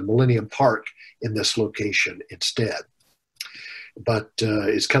get Millennium Park in this location instead. But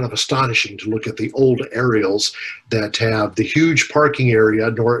it's kind of astonishing to look at the old aerials that have the huge parking area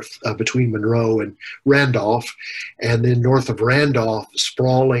north between Monroe and Randolph, and then north of Randolph,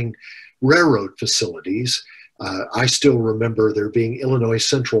 sprawling railroad facilities. I still remember there being Illinois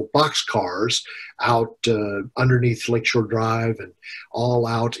Central boxcars out underneath Lakeshore Drive and all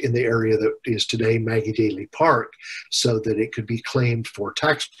out in the area that is today Maggie Daley Park, so that it could be claimed for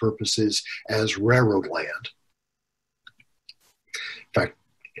tax purposes as railroad land. In fact,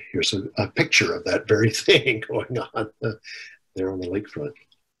 here's a picture of that very thing going on there on the lakefront.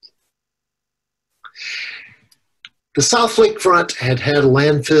 The South Lakefront had a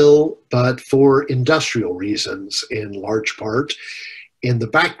landfill, but for industrial reasons in large part. In the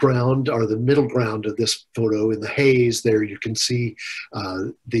background, or the middle ground of this photo, in the haze there, you can see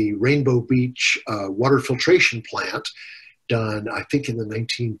the Rainbow Beach water filtration plant done, I think, in the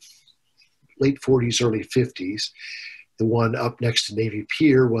late 40s, early 50s. The one up next to Navy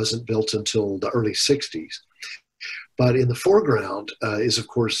Pier wasn't built until the early 60s. But in the foreground is, of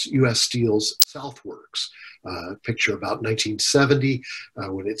course, U.S. Steel's Southworks. Picture about 1970,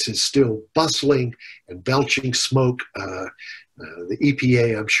 when it's still bustling and belching smoke. The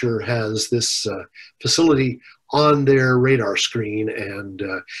EPA, I'm sure, has this facility on their radar screen, and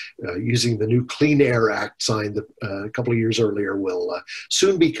using the new Clean Air Act signed a couple of years earlier will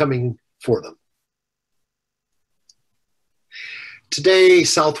soon be coming for them. Today,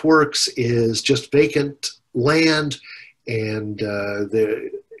 Southworks is just vacant land, and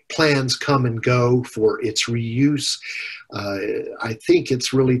the plans come and go for its reuse. I think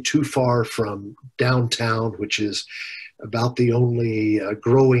it's really too far from downtown, which is about the only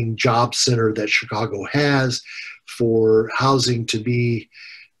growing job center that Chicago has, for housing to be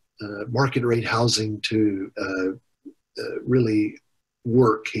market rate housing to really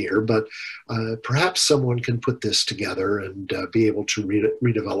work here. But perhaps someone can put this together and be able to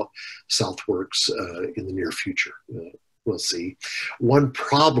redevelop Southworks in the near future. We'll see. One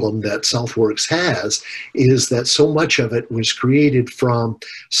problem that Southworks has is that so much of it was created from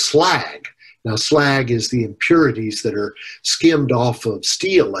slag. Now, slag is the impurities that are skimmed off of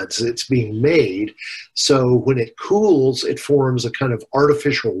steel as it's being made. So when it cools, it forms a kind of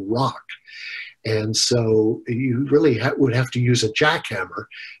artificial rock. And so you really would have to use a jackhammer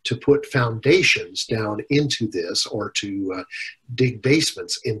to put foundations down into this, or to dig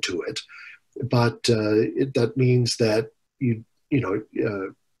basements into it. But that means that it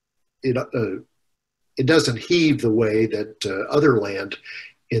doesn't heave the way that other land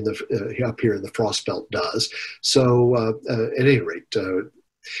in the up here in the frost belt does. So at any rate,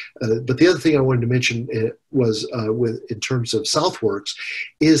 but the other thing I wanted to mention was in terms of Southworks,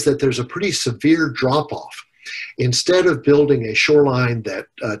 is that there's a pretty severe drop-off. Instead of building a shoreline that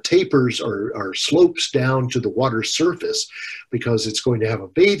tapers or slopes down to the water's surface, because it's going to have a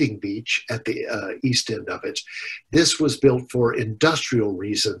bathing beach at the east end of it, this was built for industrial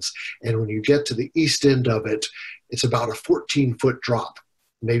reasons. And when you get to the east end of it, it's about a 14-foot drop.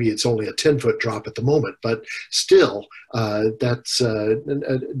 Maybe it's only a 10-foot drop at the moment, but still, that's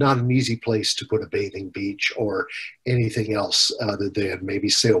not an easy place to put a bathing beach or anything else other than maybe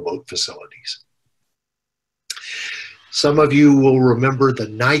sailboat facilities. Some of you will remember the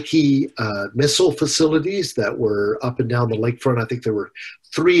Nike missile facilities that were up and down the lakefront. I think there were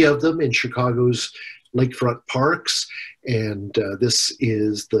 3 of them in Chicago's lakefront parks. And this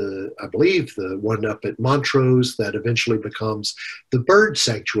is I believe, the one up at Montrose that eventually becomes the bird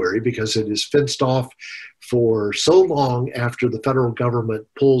sanctuary, because it is fenced off for so long after the federal government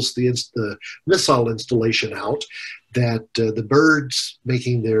pulls the missile installation out, that the birds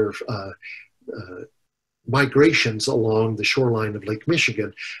making their migrations along the shoreline of Lake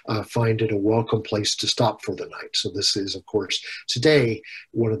Michigan find it a welcome place to stop for the night. So this is, of course, today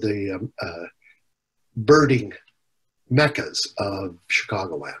one of the birding meccas of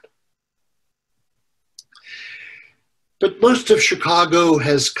Chicagoland. But most of Chicago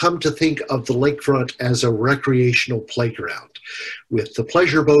has come to think of the lakefront as a recreational playground, with the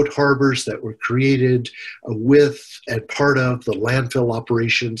pleasure boat harbors that were created with and part of the landfill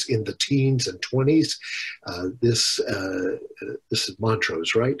operations in the teens and 20s. This is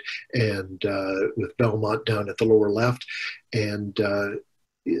Montrose, right? And with Belmont down at the lower left. And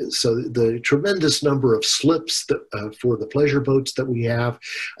so the tremendous number of slips for the pleasure boats that we have,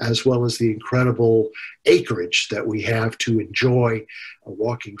 as well as the incredible acreage that we have to enjoy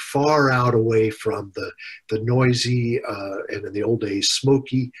walking far out away from the noisy and in the old days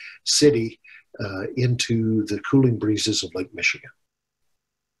smoky city into the cooling breezes of Lake Michigan.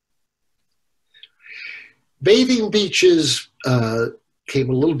 Bathing beaches came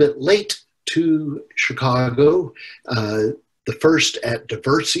a little bit late to Chicago. The first at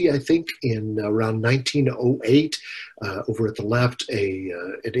Diversey, I think, in around 1908. Over at the left,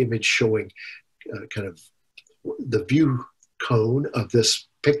 an image showing kind of the view cone of this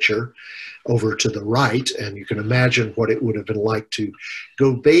picture over to the right, and you can imagine what it would have been like to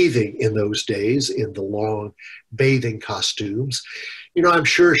go bathing in those days in the long bathing costumes. You know, I'm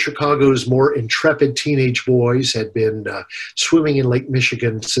sure Chicago's more intrepid teenage boys had been swimming in Lake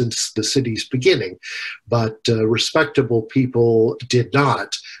Michigan since the city's beginning, but respectable people did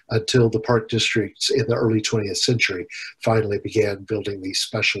not until the park districts in the early 20th century finally began building these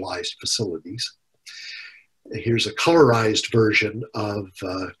specialized facilities. Here's a colorized version of,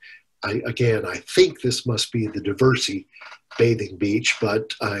 again, I think this must be the Diversey bathing beach,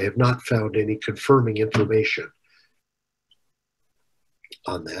 but I have not found any confirming information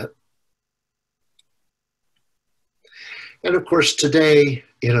on that. And of course, today,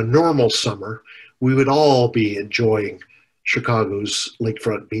 in a normal summer, we would all be enjoying Chicago's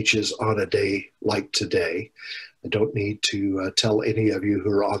lakefront beaches on a day like today. I don't need to tell any of you who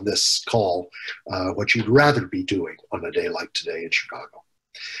are on this call what you'd rather be doing on a day like today in Chicago.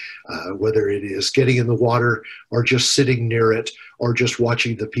 Whether it is getting in the water or just sitting near it or just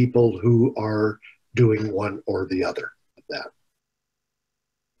watching the people who are doing one or the other of that.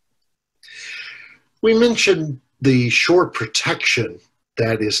 We mentioned the shore protection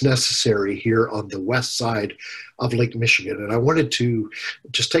that is necessary here on the west side of Lake Michigan. And I wanted to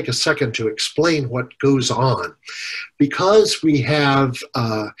just take a second to explain what goes on. Because we have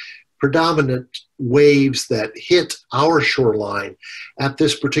predominant waves that hit our shoreline at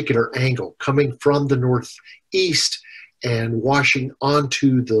this particular angle, coming from the northeast and washing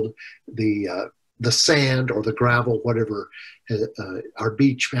onto the sand or the gravel, whatever our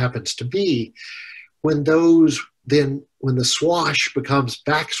beach happens to be, when the swash becomes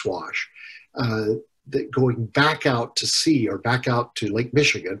backswash, going back out to sea or back out to Lake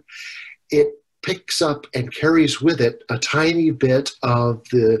Michigan, it picks up and carries with it a tiny bit of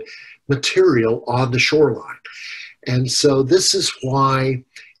the material on the shoreline. And so this is why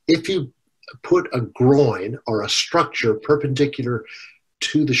if you put a groin or a structure perpendicular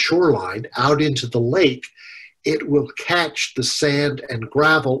to the shoreline out into the lake, it will catch the sand and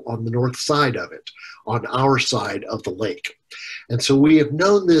gravel on the north side of it, on our side of the lake. And so we have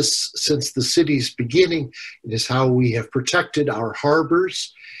known this since the city's beginning. It is how we have protected our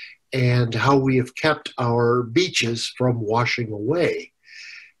harbors and how we have kept our beaches from washing away,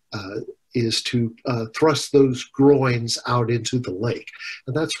 is to thrust those groins out into the lake.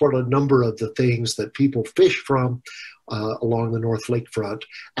 And that's what a number of the things that people fish from along the North Lakefront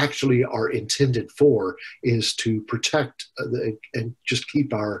actually are intended for, is to protect and just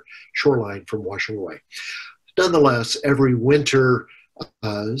keep our shoreline from washing away. Nonetheless, every winter,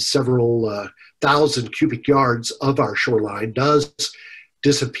 several thousand cubic yards of our shoreline does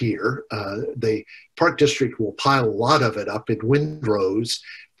disappear. The Park District will pile a lot of it up in windrows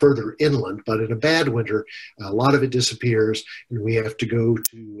further inland, but in a bad winter, a lot of it disappears, and we have to go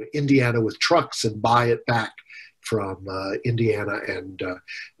to Indiana with trucks and buy it back from Indiana and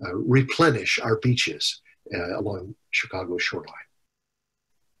replenish our beaches along Chicago's shoreline.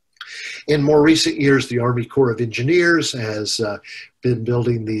 In more recent years, the Army Corps of Engineers has been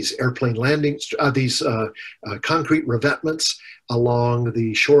building these airplane landings, these concrete revetments along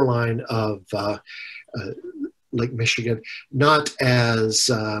the shoreline of Lake Michigan, not as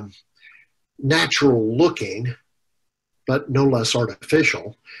natural looking, but no less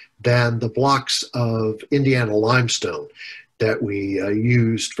artificial than the blocks of Indiana limestone that we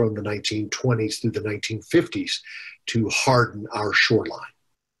used from the 1920s through the 1950s to harden our shoreline.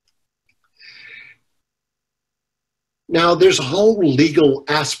 Now, there's a whole legal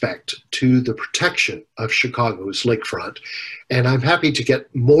aspect to the protection of Chicago's lakefront, and I'm happy to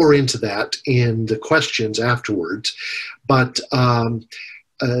get more into that in the questions afterwards. But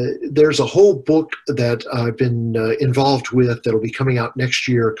there's a whole book that I've been involved with that'll be coming out next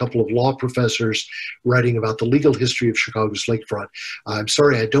year, a couple of law professors writing about the legal history of Chicago's lakefront. I'm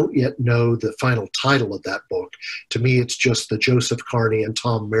sorry, I don't yet know the final title of that book. To me, it's just the Joseph Carney and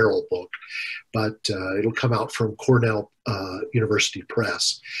Tom Merrill book, but it'll come out from Cornell University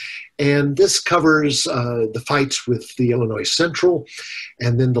Press. And this covers the fights with the Illinois Central,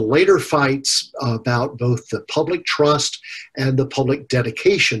 and then the later fights about both the public trust and the public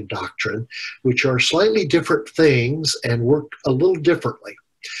dedication doctrine, which are slightly different things and work a little differently.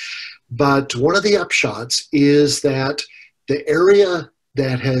 But one of the upshots is that the area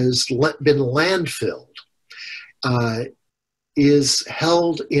that has been landfilled is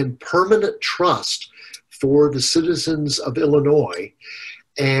held in permanent trust for the citizens of Illinois.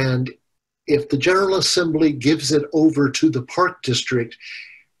 And if the General Assembly gives it over to the Park District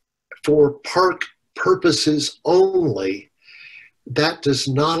for park purposes only, that does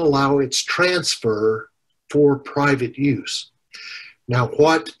not allow its transfer for private use. Now,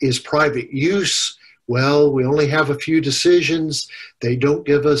 what is private use? Well, we only have a few decisions. They don't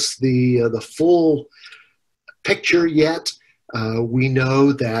give us the full picture yet. We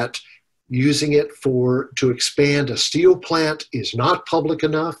know that using it to expand a steel plant is not public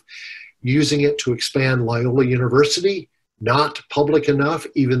enough. Using it to expand Loyola University, not public enough,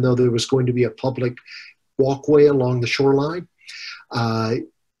 even though there was going to be a public walkway along the shoreline.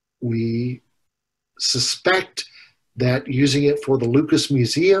 We suspect that using it for the Lucas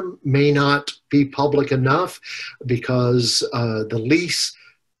Museum may not be public enough because the lease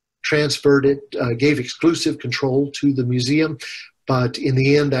transferred it, gave exclusive control to the museum. But in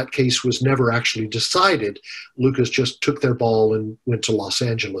the end, that case was never actually decided. Lucas just took their ball and went to Los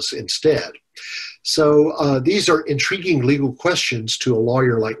Angeles instead. So these are intriguing legal questions to a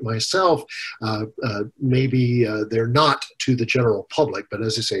lawyer like myself. Maybe they're not to the general public, but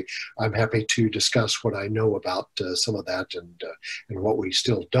as I say, I'm happy to discuss what I know about some of that and what we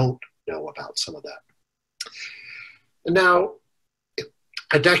still don't know about some of that. Now,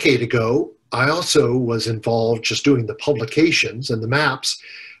 a decade ago, I also was involved just doing the publications and the maps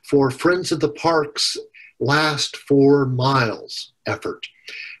for Friends of the Parks last 4 miles effort.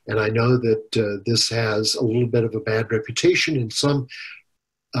 And I know that this has a little bit of a bad reputation in some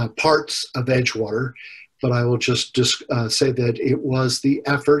parts of Edgewater, but I will just say that it was the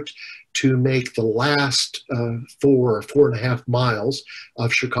effort to make the last 4 or 4.5 miles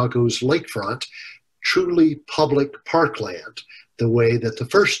of Chicago's lakefront truly public parkland, the way that the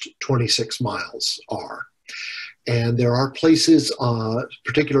first 26 miles are. And there are places,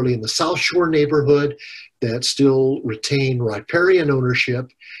 particularly in the South Shore neighborhood, that still retain riparian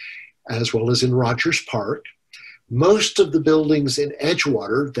ownership, as well as in Rogers Park. Most of the buildings in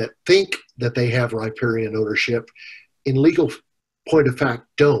Edgewater that think that they have riparian ownership, in legal point of fact,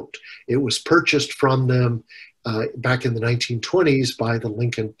 don't. It was purchased from them back in the 1920s by the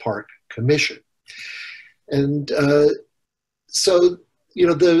Lincoln Park Commission. And so, you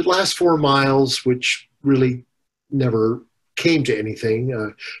know, the last 4 miles, which really never came to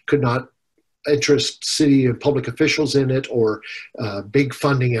anything, could not interest city and public officials in it, or big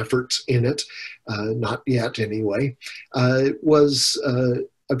funding efforts in it, not yet anyway, was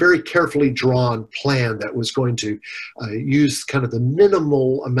a very carefully drawn plan that was going to use kind of the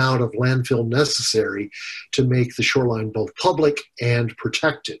minimal amount of landfill necessary to make the shoreline both public and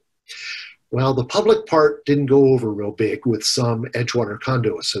protected. Well, the public part didn't go over real big with some Edgewater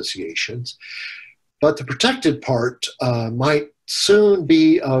condo associations, but the protected part might soon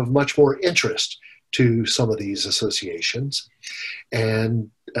be of much more interest to some of these associations. And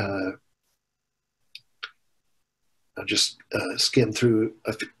I'll just skim through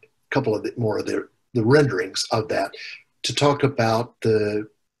a couple of more of the renderings of that to talk about the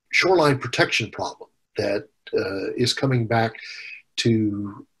shoreline protection problem that is coming back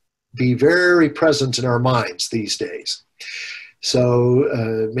to be very present in our minds these days.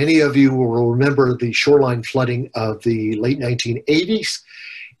 So many of you will remember the shoreline flooding of the late 1980s,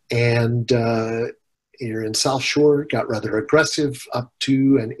 and here in South Shore got rather aggressive up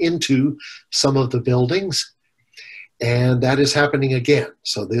to and into some of the buildings, and that is happening again.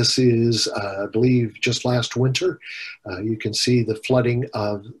 So this is, I believe, just last winter. You can see the flooding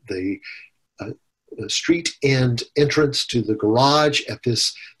of the street end entrance to the garage at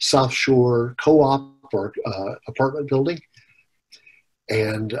this South Shore co-op or apartment building.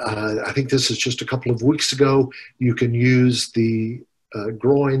 And I think this is just a couple of weeks ago. You can use the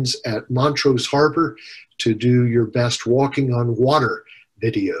groins at Montrose Harbor to do your best walking on water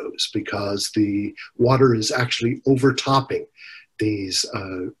videos, because the water is actually overtopping these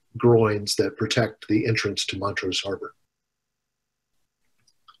groins that protect the entrance to Montrose Harbor.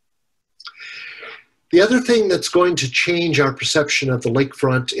 The other thing that's going to change our perception of the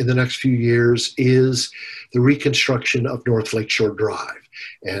lakefront in the next few years is the reconstruction of North Lakeshore Drive.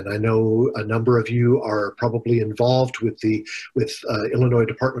 And I know a number of you are probably involved with Illinois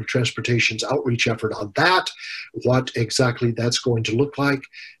Department of Transportation's outreach effort on that, what exactly that's going to look like.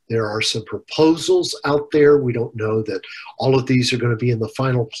 There are some proposals out there. We don't know that all of these are going to be in the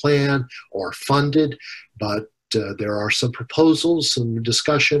final plan or funded, but there are some proposals, some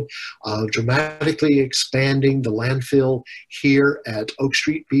discussion of dramatically expanding the landfill here at Oak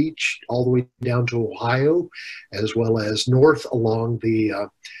Street Beach all the way down to Ohio, as well as north along the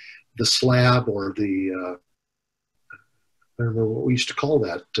slab, or the, I don't remember what we used to call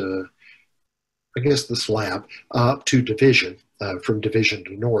that, I guess the slab, up to Division, from Division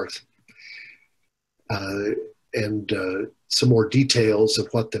to north. And some more details of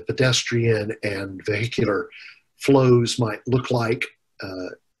what the pedestrian and vehicular flows might look like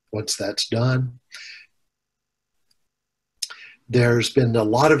once that's done. There's been a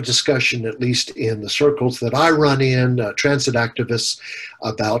lot of discussion, at least in the circles that I run in, transit activists,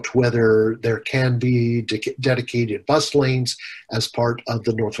 about whether there can be dedicated bus lanes as part of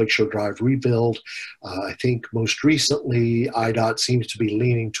the North Lakeshore Drive rebuild. I think most recently, IDOT seems to be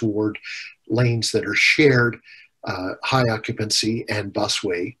leaning toward lanes that are shared, high occupancy and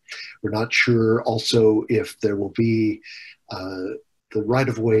busway. We're not sure also if there will be the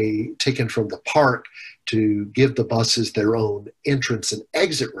right-of-way taken from the park to give the buses their own entrance and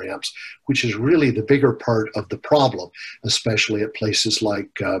exit ramps, which is really the bigger part of the problem, especially at places like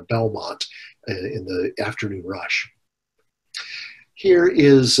Belmont in the afternoon rush. Here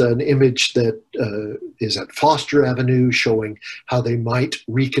is an image that is at Foster Avenue, showing how they might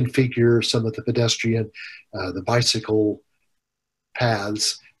reconfigure some of the pedestrian, the bicycle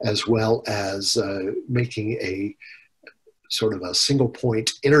paths, as well as making a sort of a single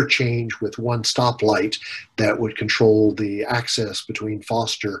point interchange with one stoplight that would control the access between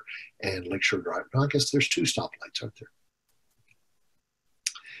Foster and Lakeshore Drive. Now, I guess there's 2 stoplights, aren't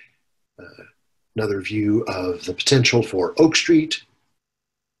there? Another view of the potential for Oak Street.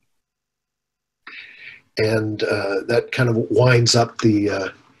 And that kind of winds up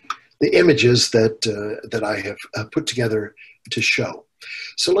the images that I have put together to show.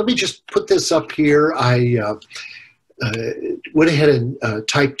 So let me just put this up here. I went ahead and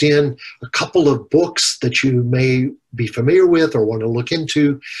typed in a couple of books that you may be familiar with or want to look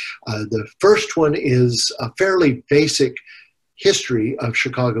into. The first one is a fairly basic history of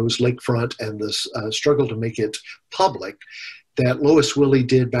Chicago's lakefront and the struggle to make it public that Lois Willie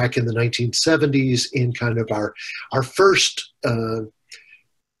did back in the 1970s in kind of our first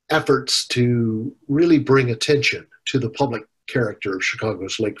efforts to really bring attention to the public character of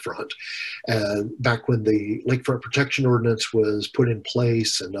Chicago's lakefront, back when the Lakefront Protection Ordinance was put in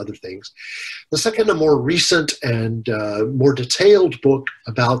place and other things. The second, a more recent and more detailed book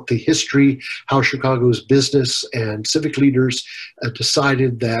about the history, how Chicago's business and civic leaders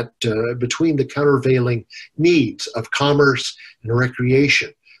decided that between the countervailing needs of commerce and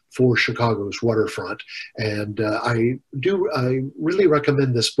recreation for Chicago's waterfront. And I really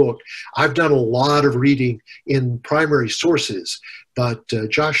recommend this book. I've done a lot of reading in primary sources, but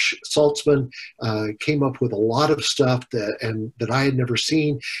Josh Saltzman came up with a lot of stuff that I had never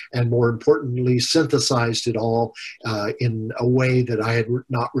seen, and more importantly, synthesized it all in a way that I had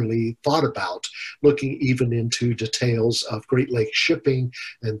not really thought about, looking even into details of Great Lakes shipping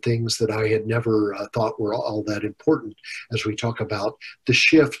and things that I had never thought were all that important as we talk about the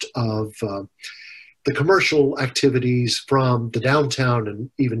shift of the commercial activities from the downtown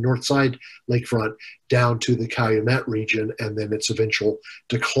and even north side lakefront down to the Calumet region, and then its eventual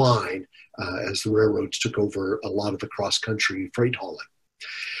decline as the railroads took over a lot of the cross-country freight hauling.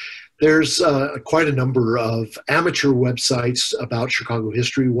 There's quite a number of amateur websites about Chicago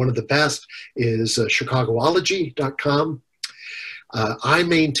history. One of the best is chicagoology.com. I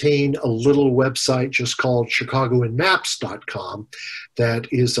maintain a little website just called chicagoinmaps.com that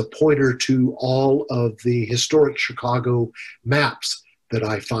is a pointer to all of the historic Chicago maps that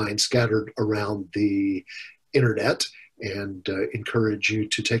I find scattered around the internet, and encourage you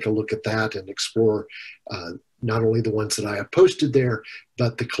to take a look at that and explore not only the ones that I have posted there,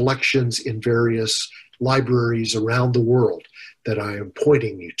 but the collections in various libraries around the world that I am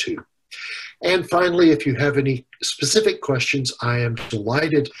pointing you to. And finally, if you have any specific questions, I am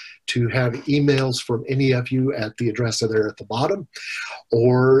delighted to have emails from any of you at the address there at the bottom,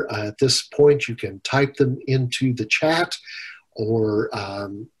 or at this point you can type them into the chat, or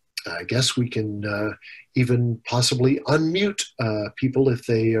I guess we can even possibly unmute people if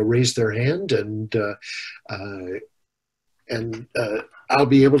they raise their hand, and I'll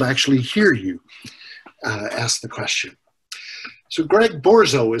be able to actually hear you ask the question. So Greg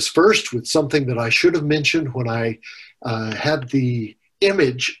Borzo is first with something that I should have mentioned when I had the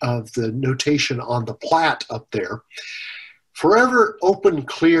image of the notation on the plat up there. Forever open,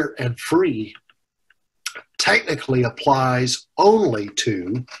 clear, and free technically applies only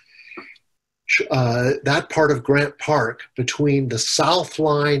to that part of Grant Park between the south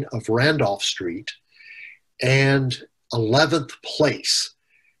line of Randolph Street and 11th Place.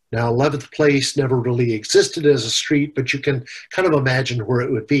 Now, 11th Place never really existed as a street, but you can kind of imagine where it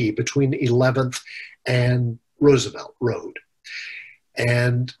would be between 11th and Roosevelt Road.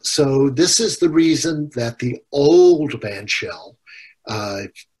 And so this is the reason that the old band shell,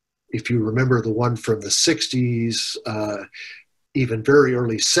 if you remember the one from the 60s, even very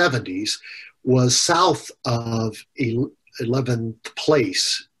early 70s, was south of 11th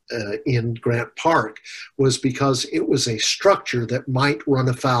Place in Grant Park, was because it was a structure that might run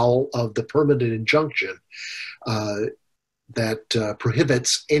afoul of the permanent injunction that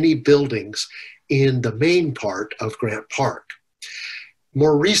prohibits any buildings in the main part of Grant Park.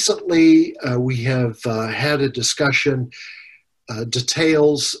 More recently, we have had a discussion,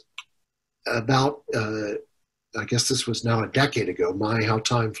 details about, I guess this was now a decade ago, my, how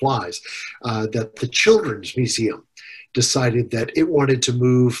time flies, that the Children's Museum decided that it wanted to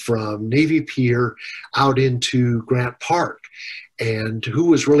move from Navy Pier out into Grant Park. And who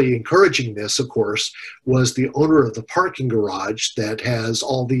was really encouraging this, of course, was the owner of the parking garage that has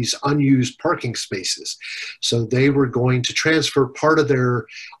all these unused parking spaces. So they were going to transfer part of their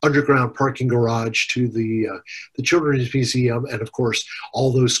underground parking garage to the Children's Museum. And of course,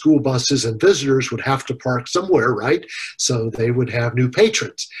 all those school buses and visitors would have to park somewhere, right? So they would have new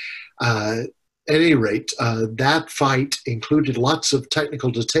patrons. At any rate, that fight included lots of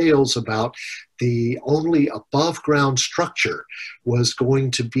technical details about the only above ground structure was going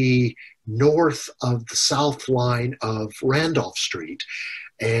to be north of the south line of Randolph Street.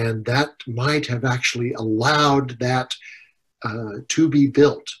 And that might have actually allowed that to be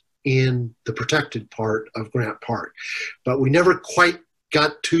built in the protected part of Grant Park. But we never quite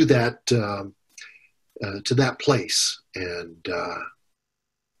got to that to that place. And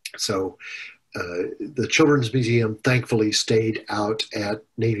so the Children's Museum thankfully stayed out at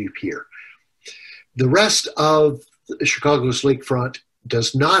Navy Pier. The rest of Chicago's lakefront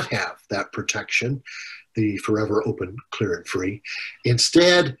does not have that protection, the forever open, clear, and free.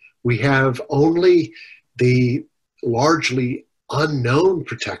 Instead, we have only the largely unknown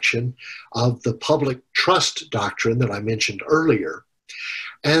protection of the public trust doctrine that I mentioned earlier,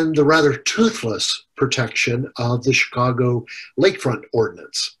 and the rather toothless protection of the Chicago Lakefront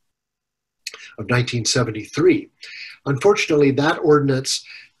Ordinance of 1973. Unfortunately, that ordinance,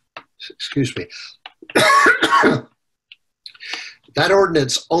 excuse me, that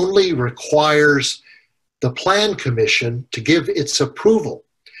ordinance only requires the Plan Commission to give its approval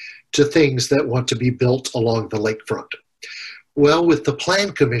to things that want to be built along the lakefront. Well, with the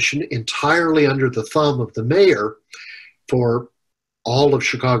Plan Commission entirely under the thumb of the mayor for all of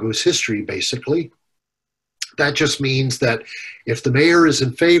Chicago's history, basically, that just means that if the mayor is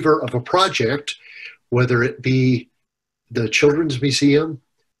in favor of a project, whether it be the Children's Museum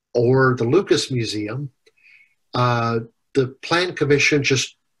or the Lucas Museum, the Plan Commission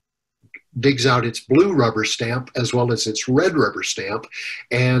just digs out its blue rubber stamp as well as its red rubber stamp,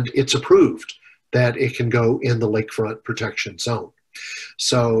 and it's approved that it can go in the lakefront protection zone.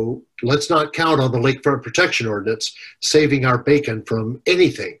 So let's not count on the Lakefront Protection Ordinance saving our bacon from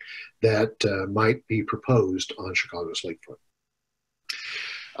anything that might be proposed on Chicago's lakefront.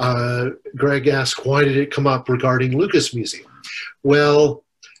 Greg asked, why did it come up regarding Lucas Museum? Well,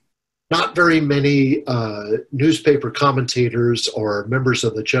 not very many newspaper commentators or members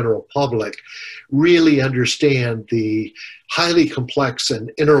of the general public really understand the highly complex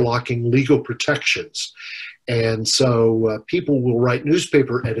and interlocking legal protections. And so people will write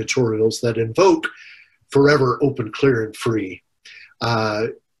newspaper editorials that invoke forever open, clear, and free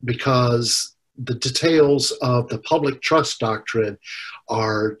because the details of the public trust doctrine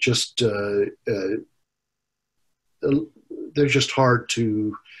are just, they're just hard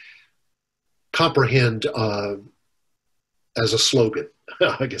to comprehend as a slogan.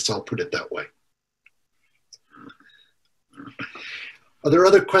 I guess I'll put it that way. Are there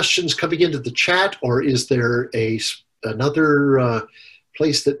other questions coming into the chat, or is there another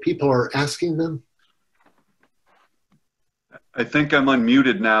place that people are asking them? I think I'm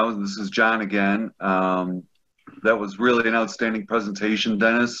unmuted now. This is John again. That was really an outstanding presentation,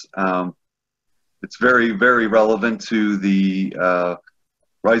 Dennis. It's very, very relevant to the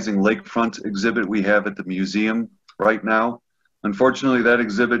Rising Lakefront exhibit we have at the museum right now. Unfortunately, that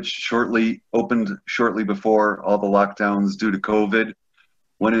exhibit opened shortly before all the lockdowns due to COVID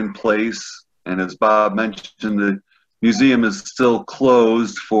went in place. And as Bob mentioned, the museum is still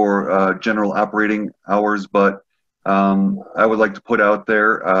closed for general operating hours, but I would like to put out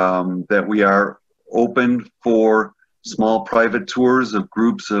there that we are open for small private tours of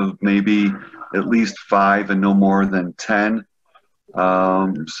groups of maybe at least 5 and no more than 10.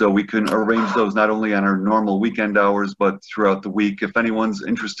 So we can arrange those not only on our normal weekend hours, but throughout the week. If anyone's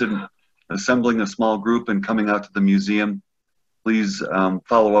interested in assembling a small group and coming out to the museum, please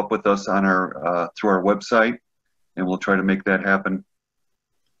follow up with us on through our website, and we'll try to make that happen.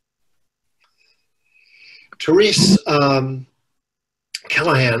 Therese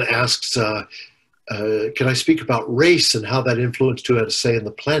Callahan asks, can I speak about race and how that influenced who had a say in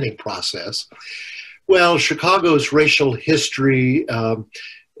the planning process? Well, Chicago's racial history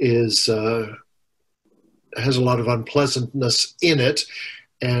has a lot of unpleasantness in it.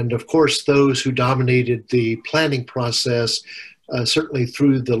 And of course, those who dominated the planning process, certainly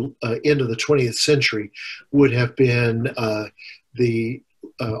through the end of the 20th century, would have been the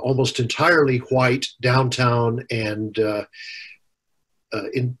almost entirely white downtown and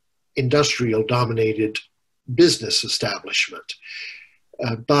industrial dominated business establishment.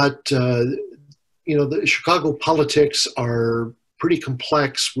 But you know, the Chicago politics are pretty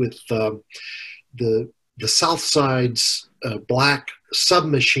complex with the South Side's black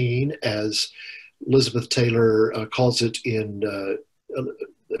submachine, as Elizabeth Taylor calls it in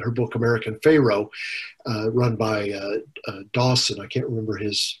her book American Pharaoh, run by Dawson. I can't remember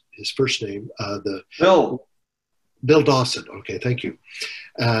his first name. Bill Dawson. Okay, thank you.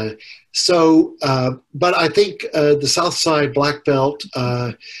 But I think the South Side Black Belt,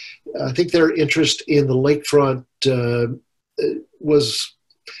 I think their interest in the lakefront was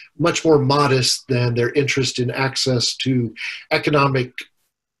much more modest than their interest in access to economic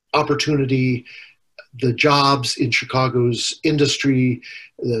opportunity, the jobs in Chicago's industry,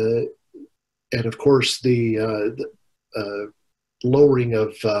 and of course the lowering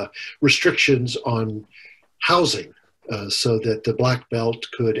of restrictions on housing so that the Black Belt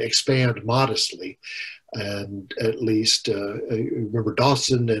could expand modestly. And at least, remember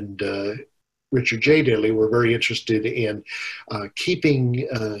Dawson and Richard J. Daley were very interested in keeping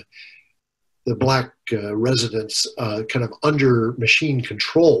the Black residents kind of under machine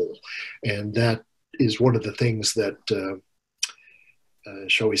control. And that is one of the things that,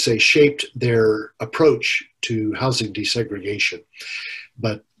 shall we say, shaped their approach to housing desegregation.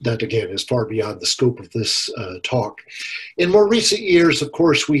 But that, again, is far beyond the scope of this talk. In more recent years, of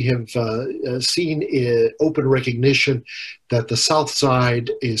course, we have seen open recognition that the South Side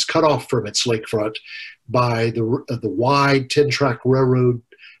is cut off from its lakefront by the wide 10-track railroad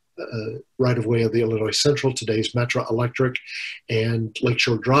right-of-way of the Illinois Central, today's Metro Electric, and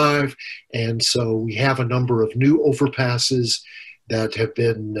Lakeshore Drive. And so we have a number of new overpasses that have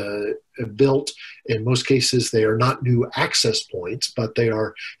been built. In most cases, they are not new access points, but they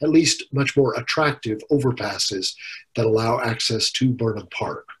are at least much more attractive overpasses that allow access to Burnham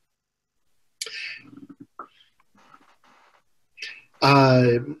Park.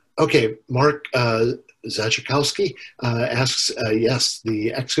 Okay, Mark Zachikowski asks, yes,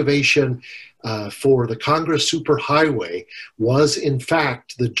 the excavation for the Congress Superhighway was in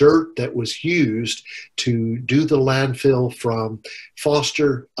fact the dirt that was used to do the landfill from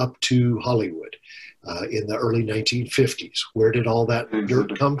Foster up to Hollywood in the early 1950s. Where did all that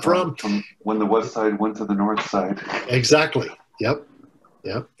dirt come from? When the west side went to the north side. Exactly. Yep.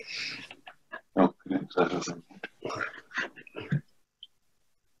 Yep. Oh, that doesn't.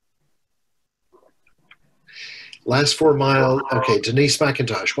 Last 4 miles, okay, Denise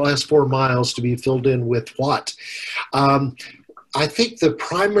McIntosh, last 4 miles to be filled in with what? I think the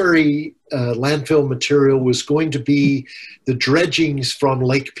primary landfill material was going to be the dredgings from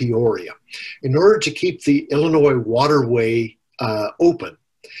Lake Peoria. In order to keep the Illinois waterway open,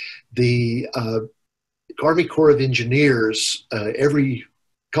 the Army Corps of Engineers every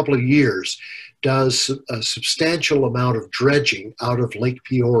couple of years does a substantial amount of dredging out of Lake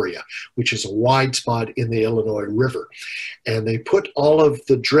Peoria, which is a wide spot in the Illinois River. And they put all of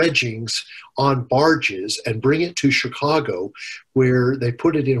the dredgings on barges and bring it to Chicago, where they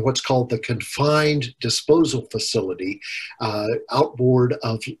put it in what's called the confined disposal facility outboard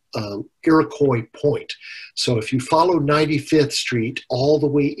of Iroquois Point. So if you follow 95th Street all the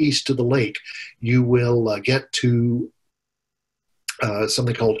way east to the lake, you will get to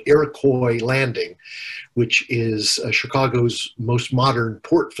something called Iroquois Landing, which is Chicago's most modern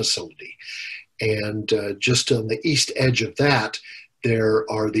port facility. And just on the east edge of that, there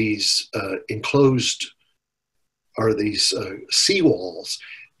are these seawalls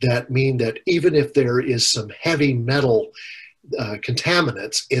that mean that even if there is some heavy metal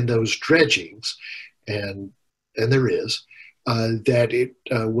contaminants in those dredgings, and there is, that it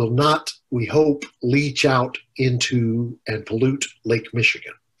will not, we hope, leach out into and pollute Lake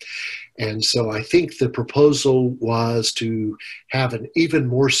Michigan. And so I think the proposal was to have an even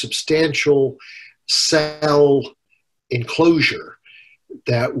more substantial cell enclosure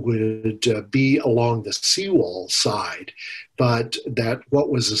that would be along the seawall side, but that what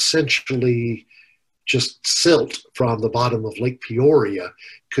was essentially just silt from the bottom of Lake Peoria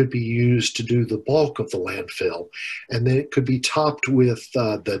could be used to do the bulk of the landfill. And then it could be topped with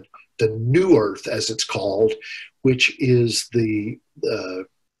the new earth, as it's called, which is the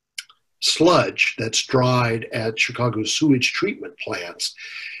sludge that's dried at Chicago's sewage treatment plants.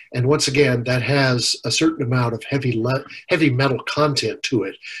 And once again, that has a certain amount of heavy metal content to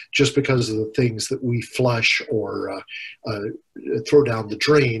it, just because of the things that we flush or throw down the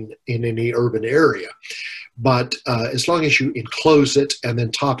drain in any urban area. But as long as you enclose it and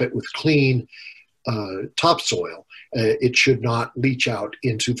then top it with clean topsoil, it should not leach out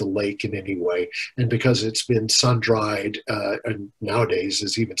into the lake in any way. And because it's been sun-dried and nowadays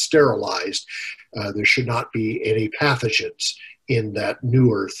is even sterilized, there should not be any pathogens in that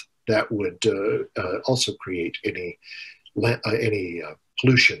new earth that would also create any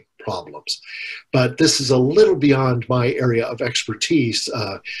pollution problems. But this is a little beyond my area of expertise.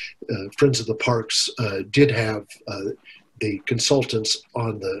 Friends of the Parks did have the consultants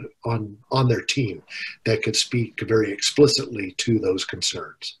on their team that could speak very explicitly to those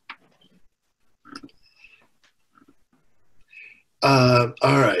concerns. All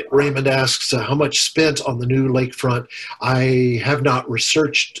right, Raymond asks, how much spent on the new lakefront? I have not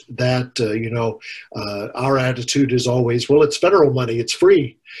researched that. Our attitude is always, well, it's federal money, it's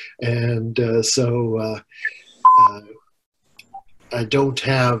free. And so I don't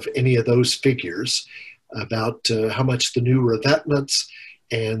have any of those figures about how much the new revetments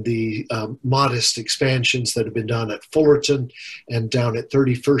and the modest expansions that have been done at Fullerton and down at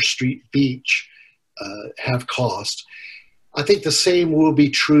 31st Street Beach have cost. I think the same will be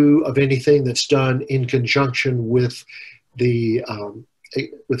true of anything that's done in conjunction with the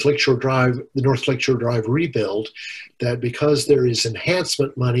Lakeshore Drive, the North Lakeshore Drive rebuild, that because there is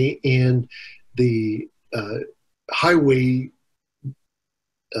enhancement money in the highway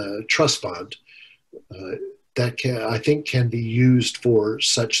trust fund, that I think can be used for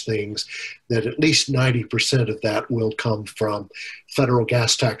such things, that at least 90% of that will come from federal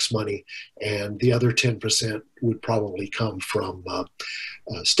gas tax money, and the other 10% would probably come from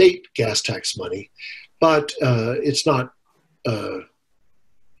state gas tax money. But it's not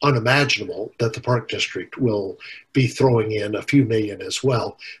unimaginable that the Park District will be throwing in a few million as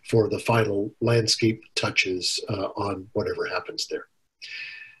well for the final landscape touches on whatever happens there.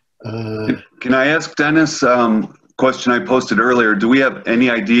 Can I ask Dennis, question I posted earlier, do we have any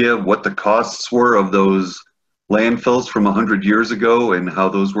idea what the costs were of those landfills from 100 years ago and how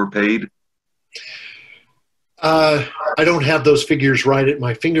those were paid? I don't have those figures right at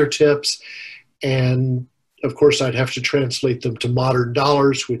my fingertips, and of course I'd have to translate them to modern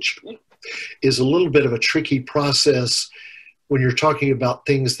dollars, which is a little bit of a tricky process when you're talking about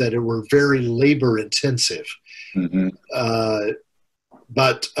things that were very labor intensive. Mm-hmm.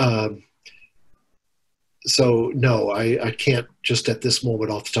 So no, I can't just at this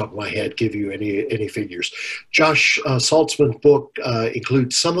moment off the top of my head give you any figures. Josh Saltzman's book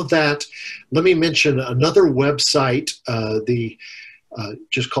includes some of that. Let me mention another website,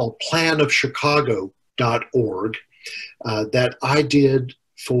 just called planofchicago.org, that I did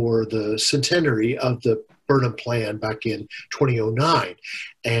for the centenary of the Burnham Plan back in 2009.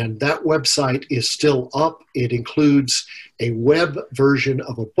 And that website is still up. It includes a web version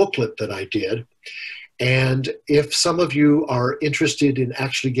of a booklet that I did. And if some of you are interested in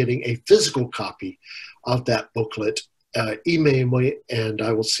actually getting a physical copy of that booklet, email me and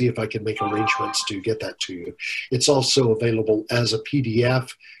I will see if I can make arrangements to get that to you. It's also available as a PDF,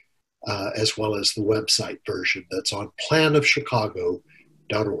 as well as the website version that's on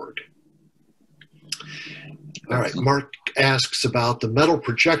planofchicago.org. All right, Mark asks about the metal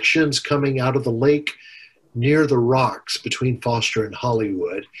projections coming out of the lake near the rocks between Foster and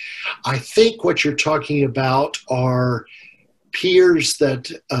Hollywood. I think what you're talking about are piers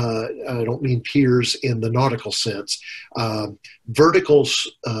that, I don't mean piers in the nautical sense, vertical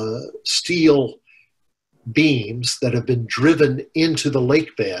steel beams that have been driven into the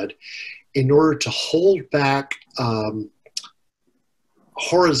lake bed in order to hold back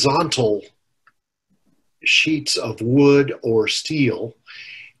horizontal sheets of wood or steel,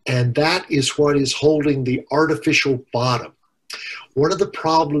 and that is what is holding the artificial bottom. One of the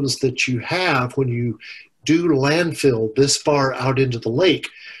problems that you have when you do landfill this far out into the lake,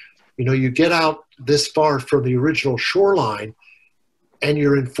 you get out this far from the original shoreline and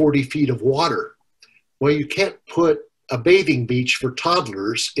you're in 40 feet of water. Well, you can't put a bathing beach for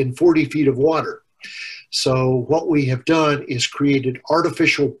toddlers in 40 feet of water. So what we have done is created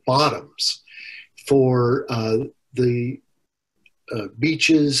artificial bottoms for the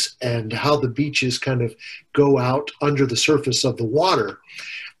beaches and how the beaches kind of go out under the surface of the water.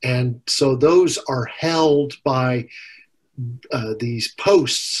 And so those are held by these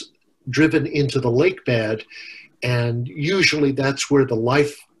posts driven into the lake bed. And usually that's where the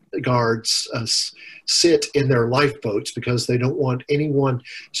lifeguards sit in their lifeboats because they don't want anyone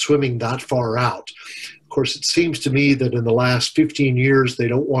swimming that far out. Of course, it seems to me that in the last 15 years, they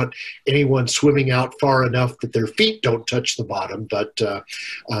don't want anyone swimming out far enough that their feet don't touch the bottom. But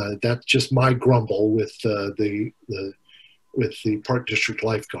that's just my grumble with the Park District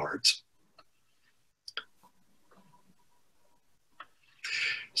lifeguards.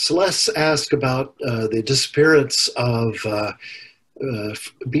 Celeste asked about the disappearance of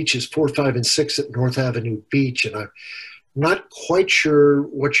beaches 4, 5, and 6 at North Avenue Beach. And I'm not quite sure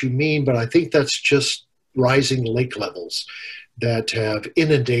what you mean, but I think that's just rising lake levels that have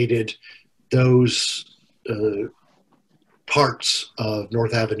inundated those parts of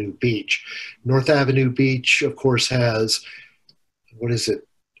North Avenue Beach. North Avenue Beach, of course, has,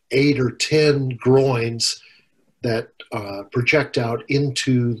 8 or 10 groins that project out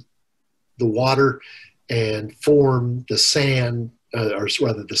into the water and form the sand, or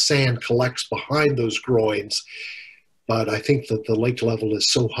rather the sand collects behind those groins. But I think that the lake level is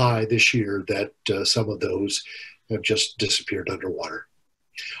so high this year that some of those have just disappeared underwater.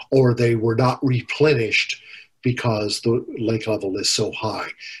 Or they were not replenished because the lake level is so high.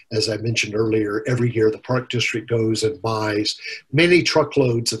 As I mentioned earlier, every year the Park District goes and buys many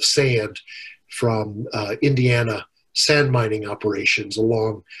truckloads of sand from Indiana sand mining operations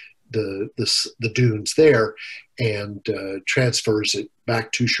along the dunes there and transfers it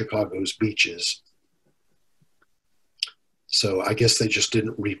back to Chicago's beaches. So I guess they just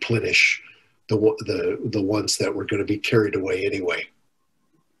didn't replenish the ones that were going to be carried away anyway.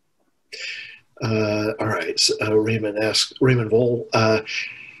 All right, so, Raymond Vole,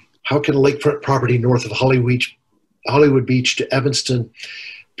 how can lakefront property north of Hollywood Beach to Evanston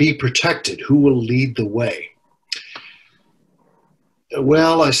be protected? Who will lead the way?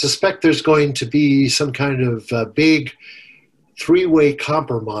 Well, I suspect there's going to be some kind of big three-way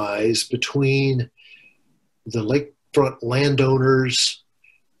compromise between the lakefront landowners,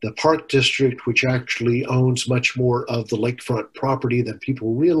 the park district, which actually owns much more of the lakefront property than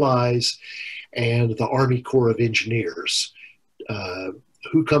people realize, and the Army Corps of Engineers.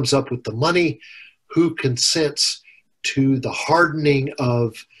 Who comes up with the money? Who consents to the hardening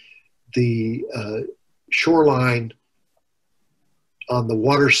of the shoreline on the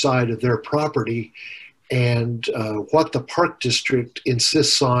water side of their property, and what the park district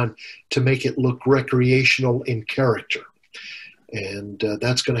insists on to make it look recreational in character. And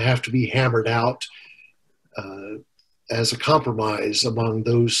that's going to have to be hammered out as a compromise among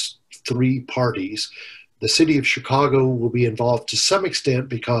those three parties. The city of Chicago will be involved to some extent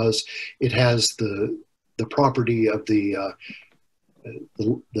because it has the property of the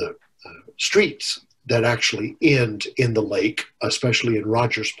streets that actually end in the lake, especially in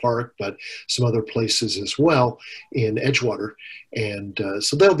Rogers Park, but some other places as well in Edgewater. And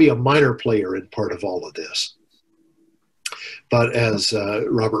so they'll be a minor player in part of all of this. But as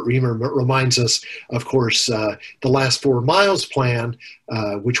Robert Reamer reminds us, of course, the last 4 miles plan,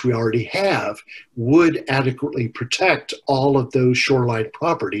 which we already have, would adequately protect all of those shoreline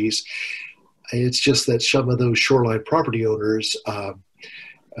properties. It's just that some of those shoreline property owners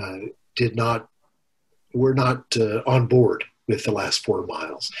were not on board with the last 4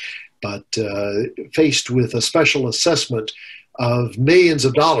 miles. But faced with a special assessment of millions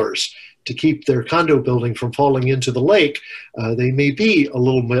of dollars to keep their condo building from falling into the lake, they may be a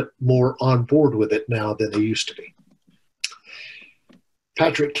little bit more on board with it now than they used to be.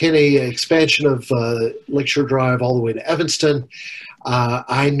 Patrick Kinney, expansion of Lakeshore Drive all the way to Evanston.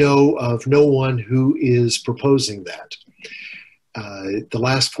 I know of no one who is proposing that. The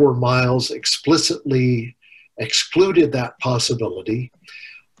last 4 miles explicitly excluded that possibility.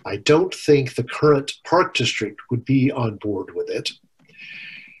 I don't think the current park district would be on board with it.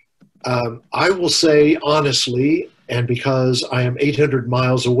 I will say honestly, and because I am 800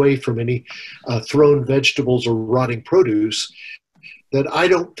 miles away from any thrown vegetables or rotting produce, that I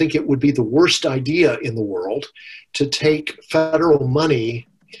don't think it would be the worst idea in the world to take federal money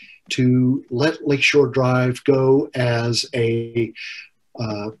to let Lakeshore Drive go as a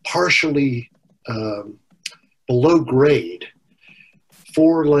partially below grade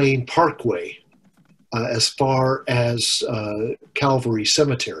 4-lane parkway as far as Calvary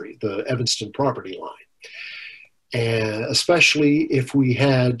Cemetery, the Evanston property line. And especially if we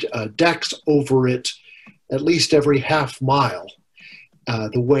had decks over it at least every half mile,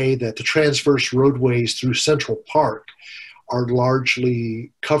 the way that the transverse roadways through Central Park are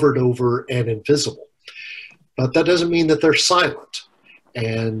largely covered over and invisible. But that doesn't mean that they're silent.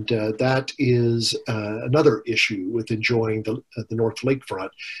 And that is another issue with enjoying the North Lakefront,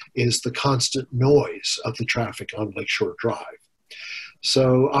 is the constant noise of the traffic on Lakeshore Drive.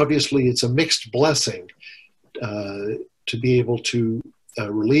 So obviously it's a mixed blessing to be able to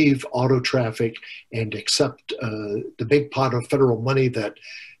relieve auto traffic and accept the big pot of federal money that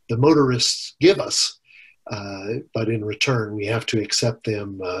the motorists give us. But in return, we have to accept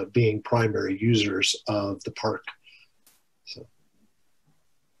them being primary users of the park. So.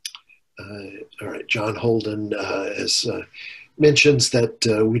 All right, John Holden mentions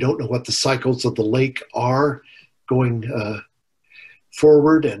that we don't know what the cycles of the lake are going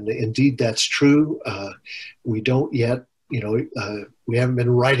forward, and indeed that's true. We don't yet, we haven't been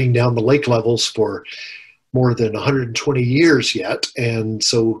writing down the lake levels for more than 120 years yet, and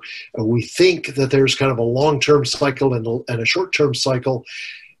so we think that there's kind of a long-term cycle and a short-term cycle.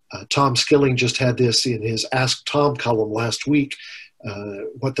 Tom Skilling just had this in his Ask Tom column last week,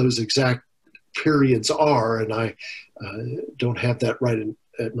 what those exact periods are, and I don't have that right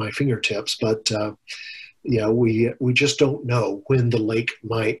at my fingertips, but yeah, we just don't know when the lake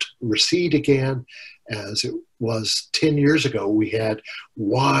might recede again. As it was 10 years ago, we had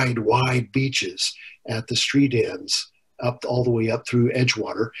wide beaches at the street ends up all the way up through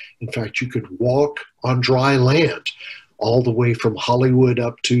Edgewater. In fact, you could walk on dry land all the way from Hollywood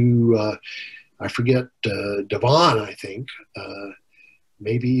up to I forget, Devon, I think,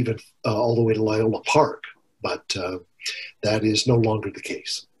 maybe even all the way to Loyola Park, but that is no longer the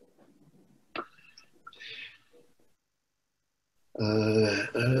case.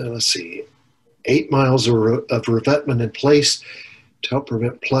 Let's see. 8 miles of revetment in place to help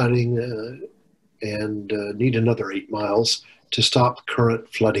prevent flooding and need another 8 miles to stop current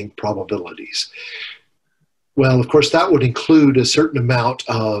flooding probabilities. Well, of course, that would include a certain amount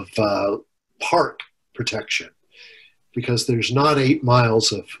of park protection, because there's not 8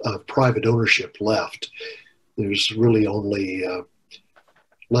 miles of private ownership left. There's really only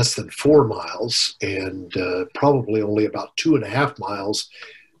less than 4 miles, and probably only about 2.5 miles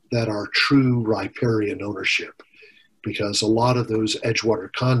that are true riparian ownership, because a lot of those Edgewater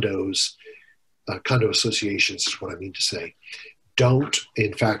condos, condo associations is what I mean to say, don't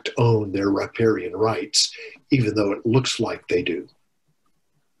in fact own their riparian rights, even though it looks like they do.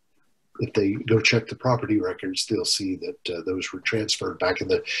 If they go check the property records, they'll see that those were transferred back in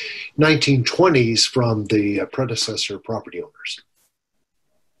the 1920s from the predecessor property owners.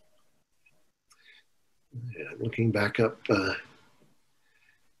 Yeah, looking back up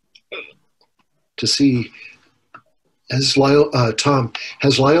to see, Tom,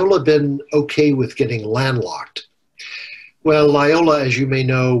 has Loyola been okay with getting landlocked? Well, Loyola, as you may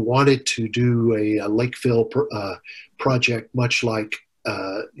know, wanted to do a Lakeville project much like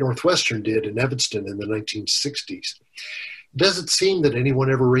Northwestern did in Evanston in the 1960s. It doesn't seem that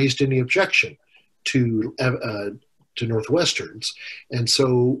anyone ever raised any objection to Northwestern's, and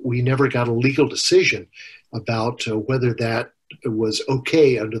so we never got a legal decision about whether that was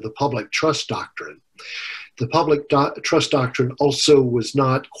okay under the public trust doctrine. The public trust doctrine also was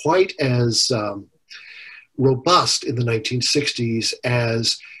not quite as robust in the 1960s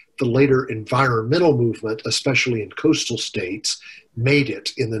as the later environmental movement, especially in coastal states, made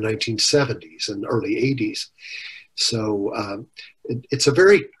it in the 1970s and early 80s. So it's a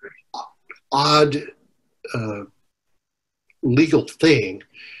very odd legal thing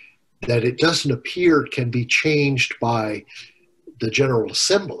that it doesn't appear can be changed by the General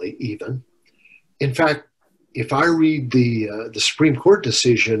Assembly even. In fact, if I read the Supreme Court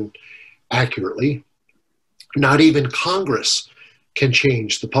decision accurately, not even Congress can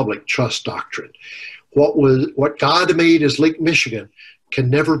change the public trust doctrine. What God made as Lake Michigan can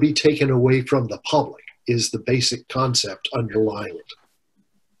never be taken away from the public, is the basic concept underlying it.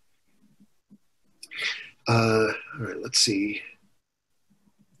 All right, let's see.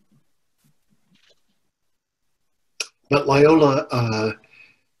 But Loyola,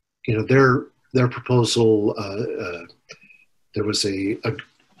 their proposal, there was a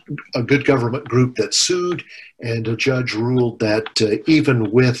good government group that sued, and a judge ruled that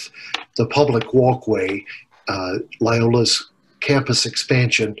even with the public walkway, Loyola's campus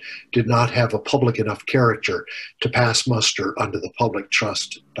expansion did not have a public enough character to pass muster under the public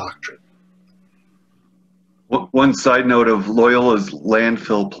trust doctrine. One side note of Loyola's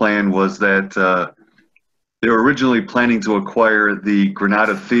landfill plan was that they were originally planning to acquire the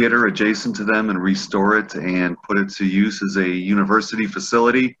Granada Theater adjacent to them and restore it and put it to use as a university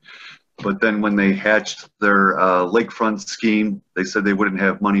facility. But then when they hatched their Lakefront scheme, they said they wouldn't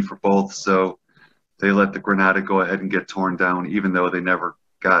have money for both, so they let the Granada go ahead and get torn down, even though they never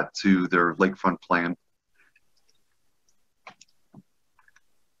got to their Lakefront plan.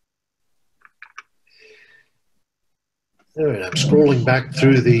 All right, I'm scrolling back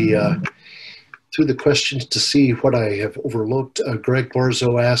through the questions to see what I have overlooked. Greg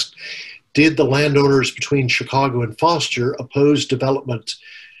Borzo asked, did the landowners between Chicago and Foster oppose development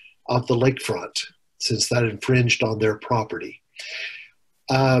of the lakefront, since that infringed on their property?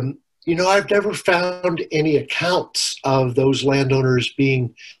 I've never found any accounts of those landowners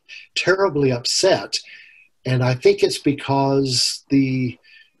being terribly upset, and I think it's because the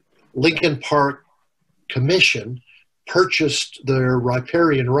Lincoln Park Commission purchased their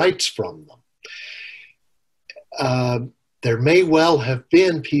riparian rights from them. There may well have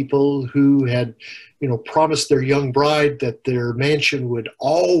been people who had, promised their young bride that their mansion would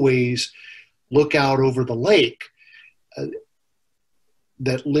always look out over the lake,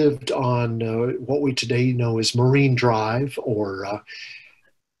 that lived on what we today know as Marine Drive or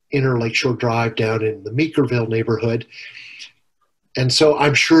Inner Lakeshore Drive down in the Meekerville neighborhood. And so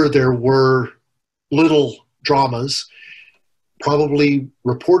I'm sure there were little dramas, probably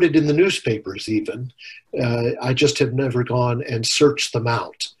reported in the newspapers even. I just have never gone and searched them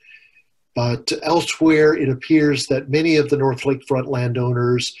out. But elsewhere, it appears that many of the North Lakefront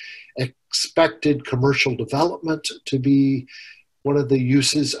landowners expected commercial development to be one of the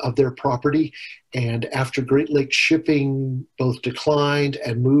uses of their property. And after Great Lakes shipping both declined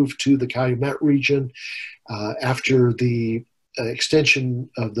and moved to the Calumet region, after the extension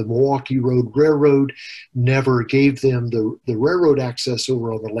of the Milwaukee Road Railroad never gave them the railroad access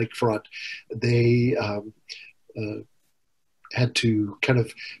over on the lakefront, they had to kind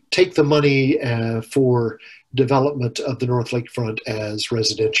of take the money for development of the North Lakefront as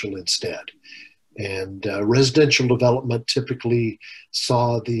residential instead. And residential development typically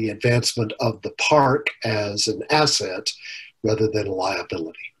saw the advancement of the park as an asset rather than a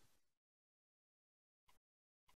liability.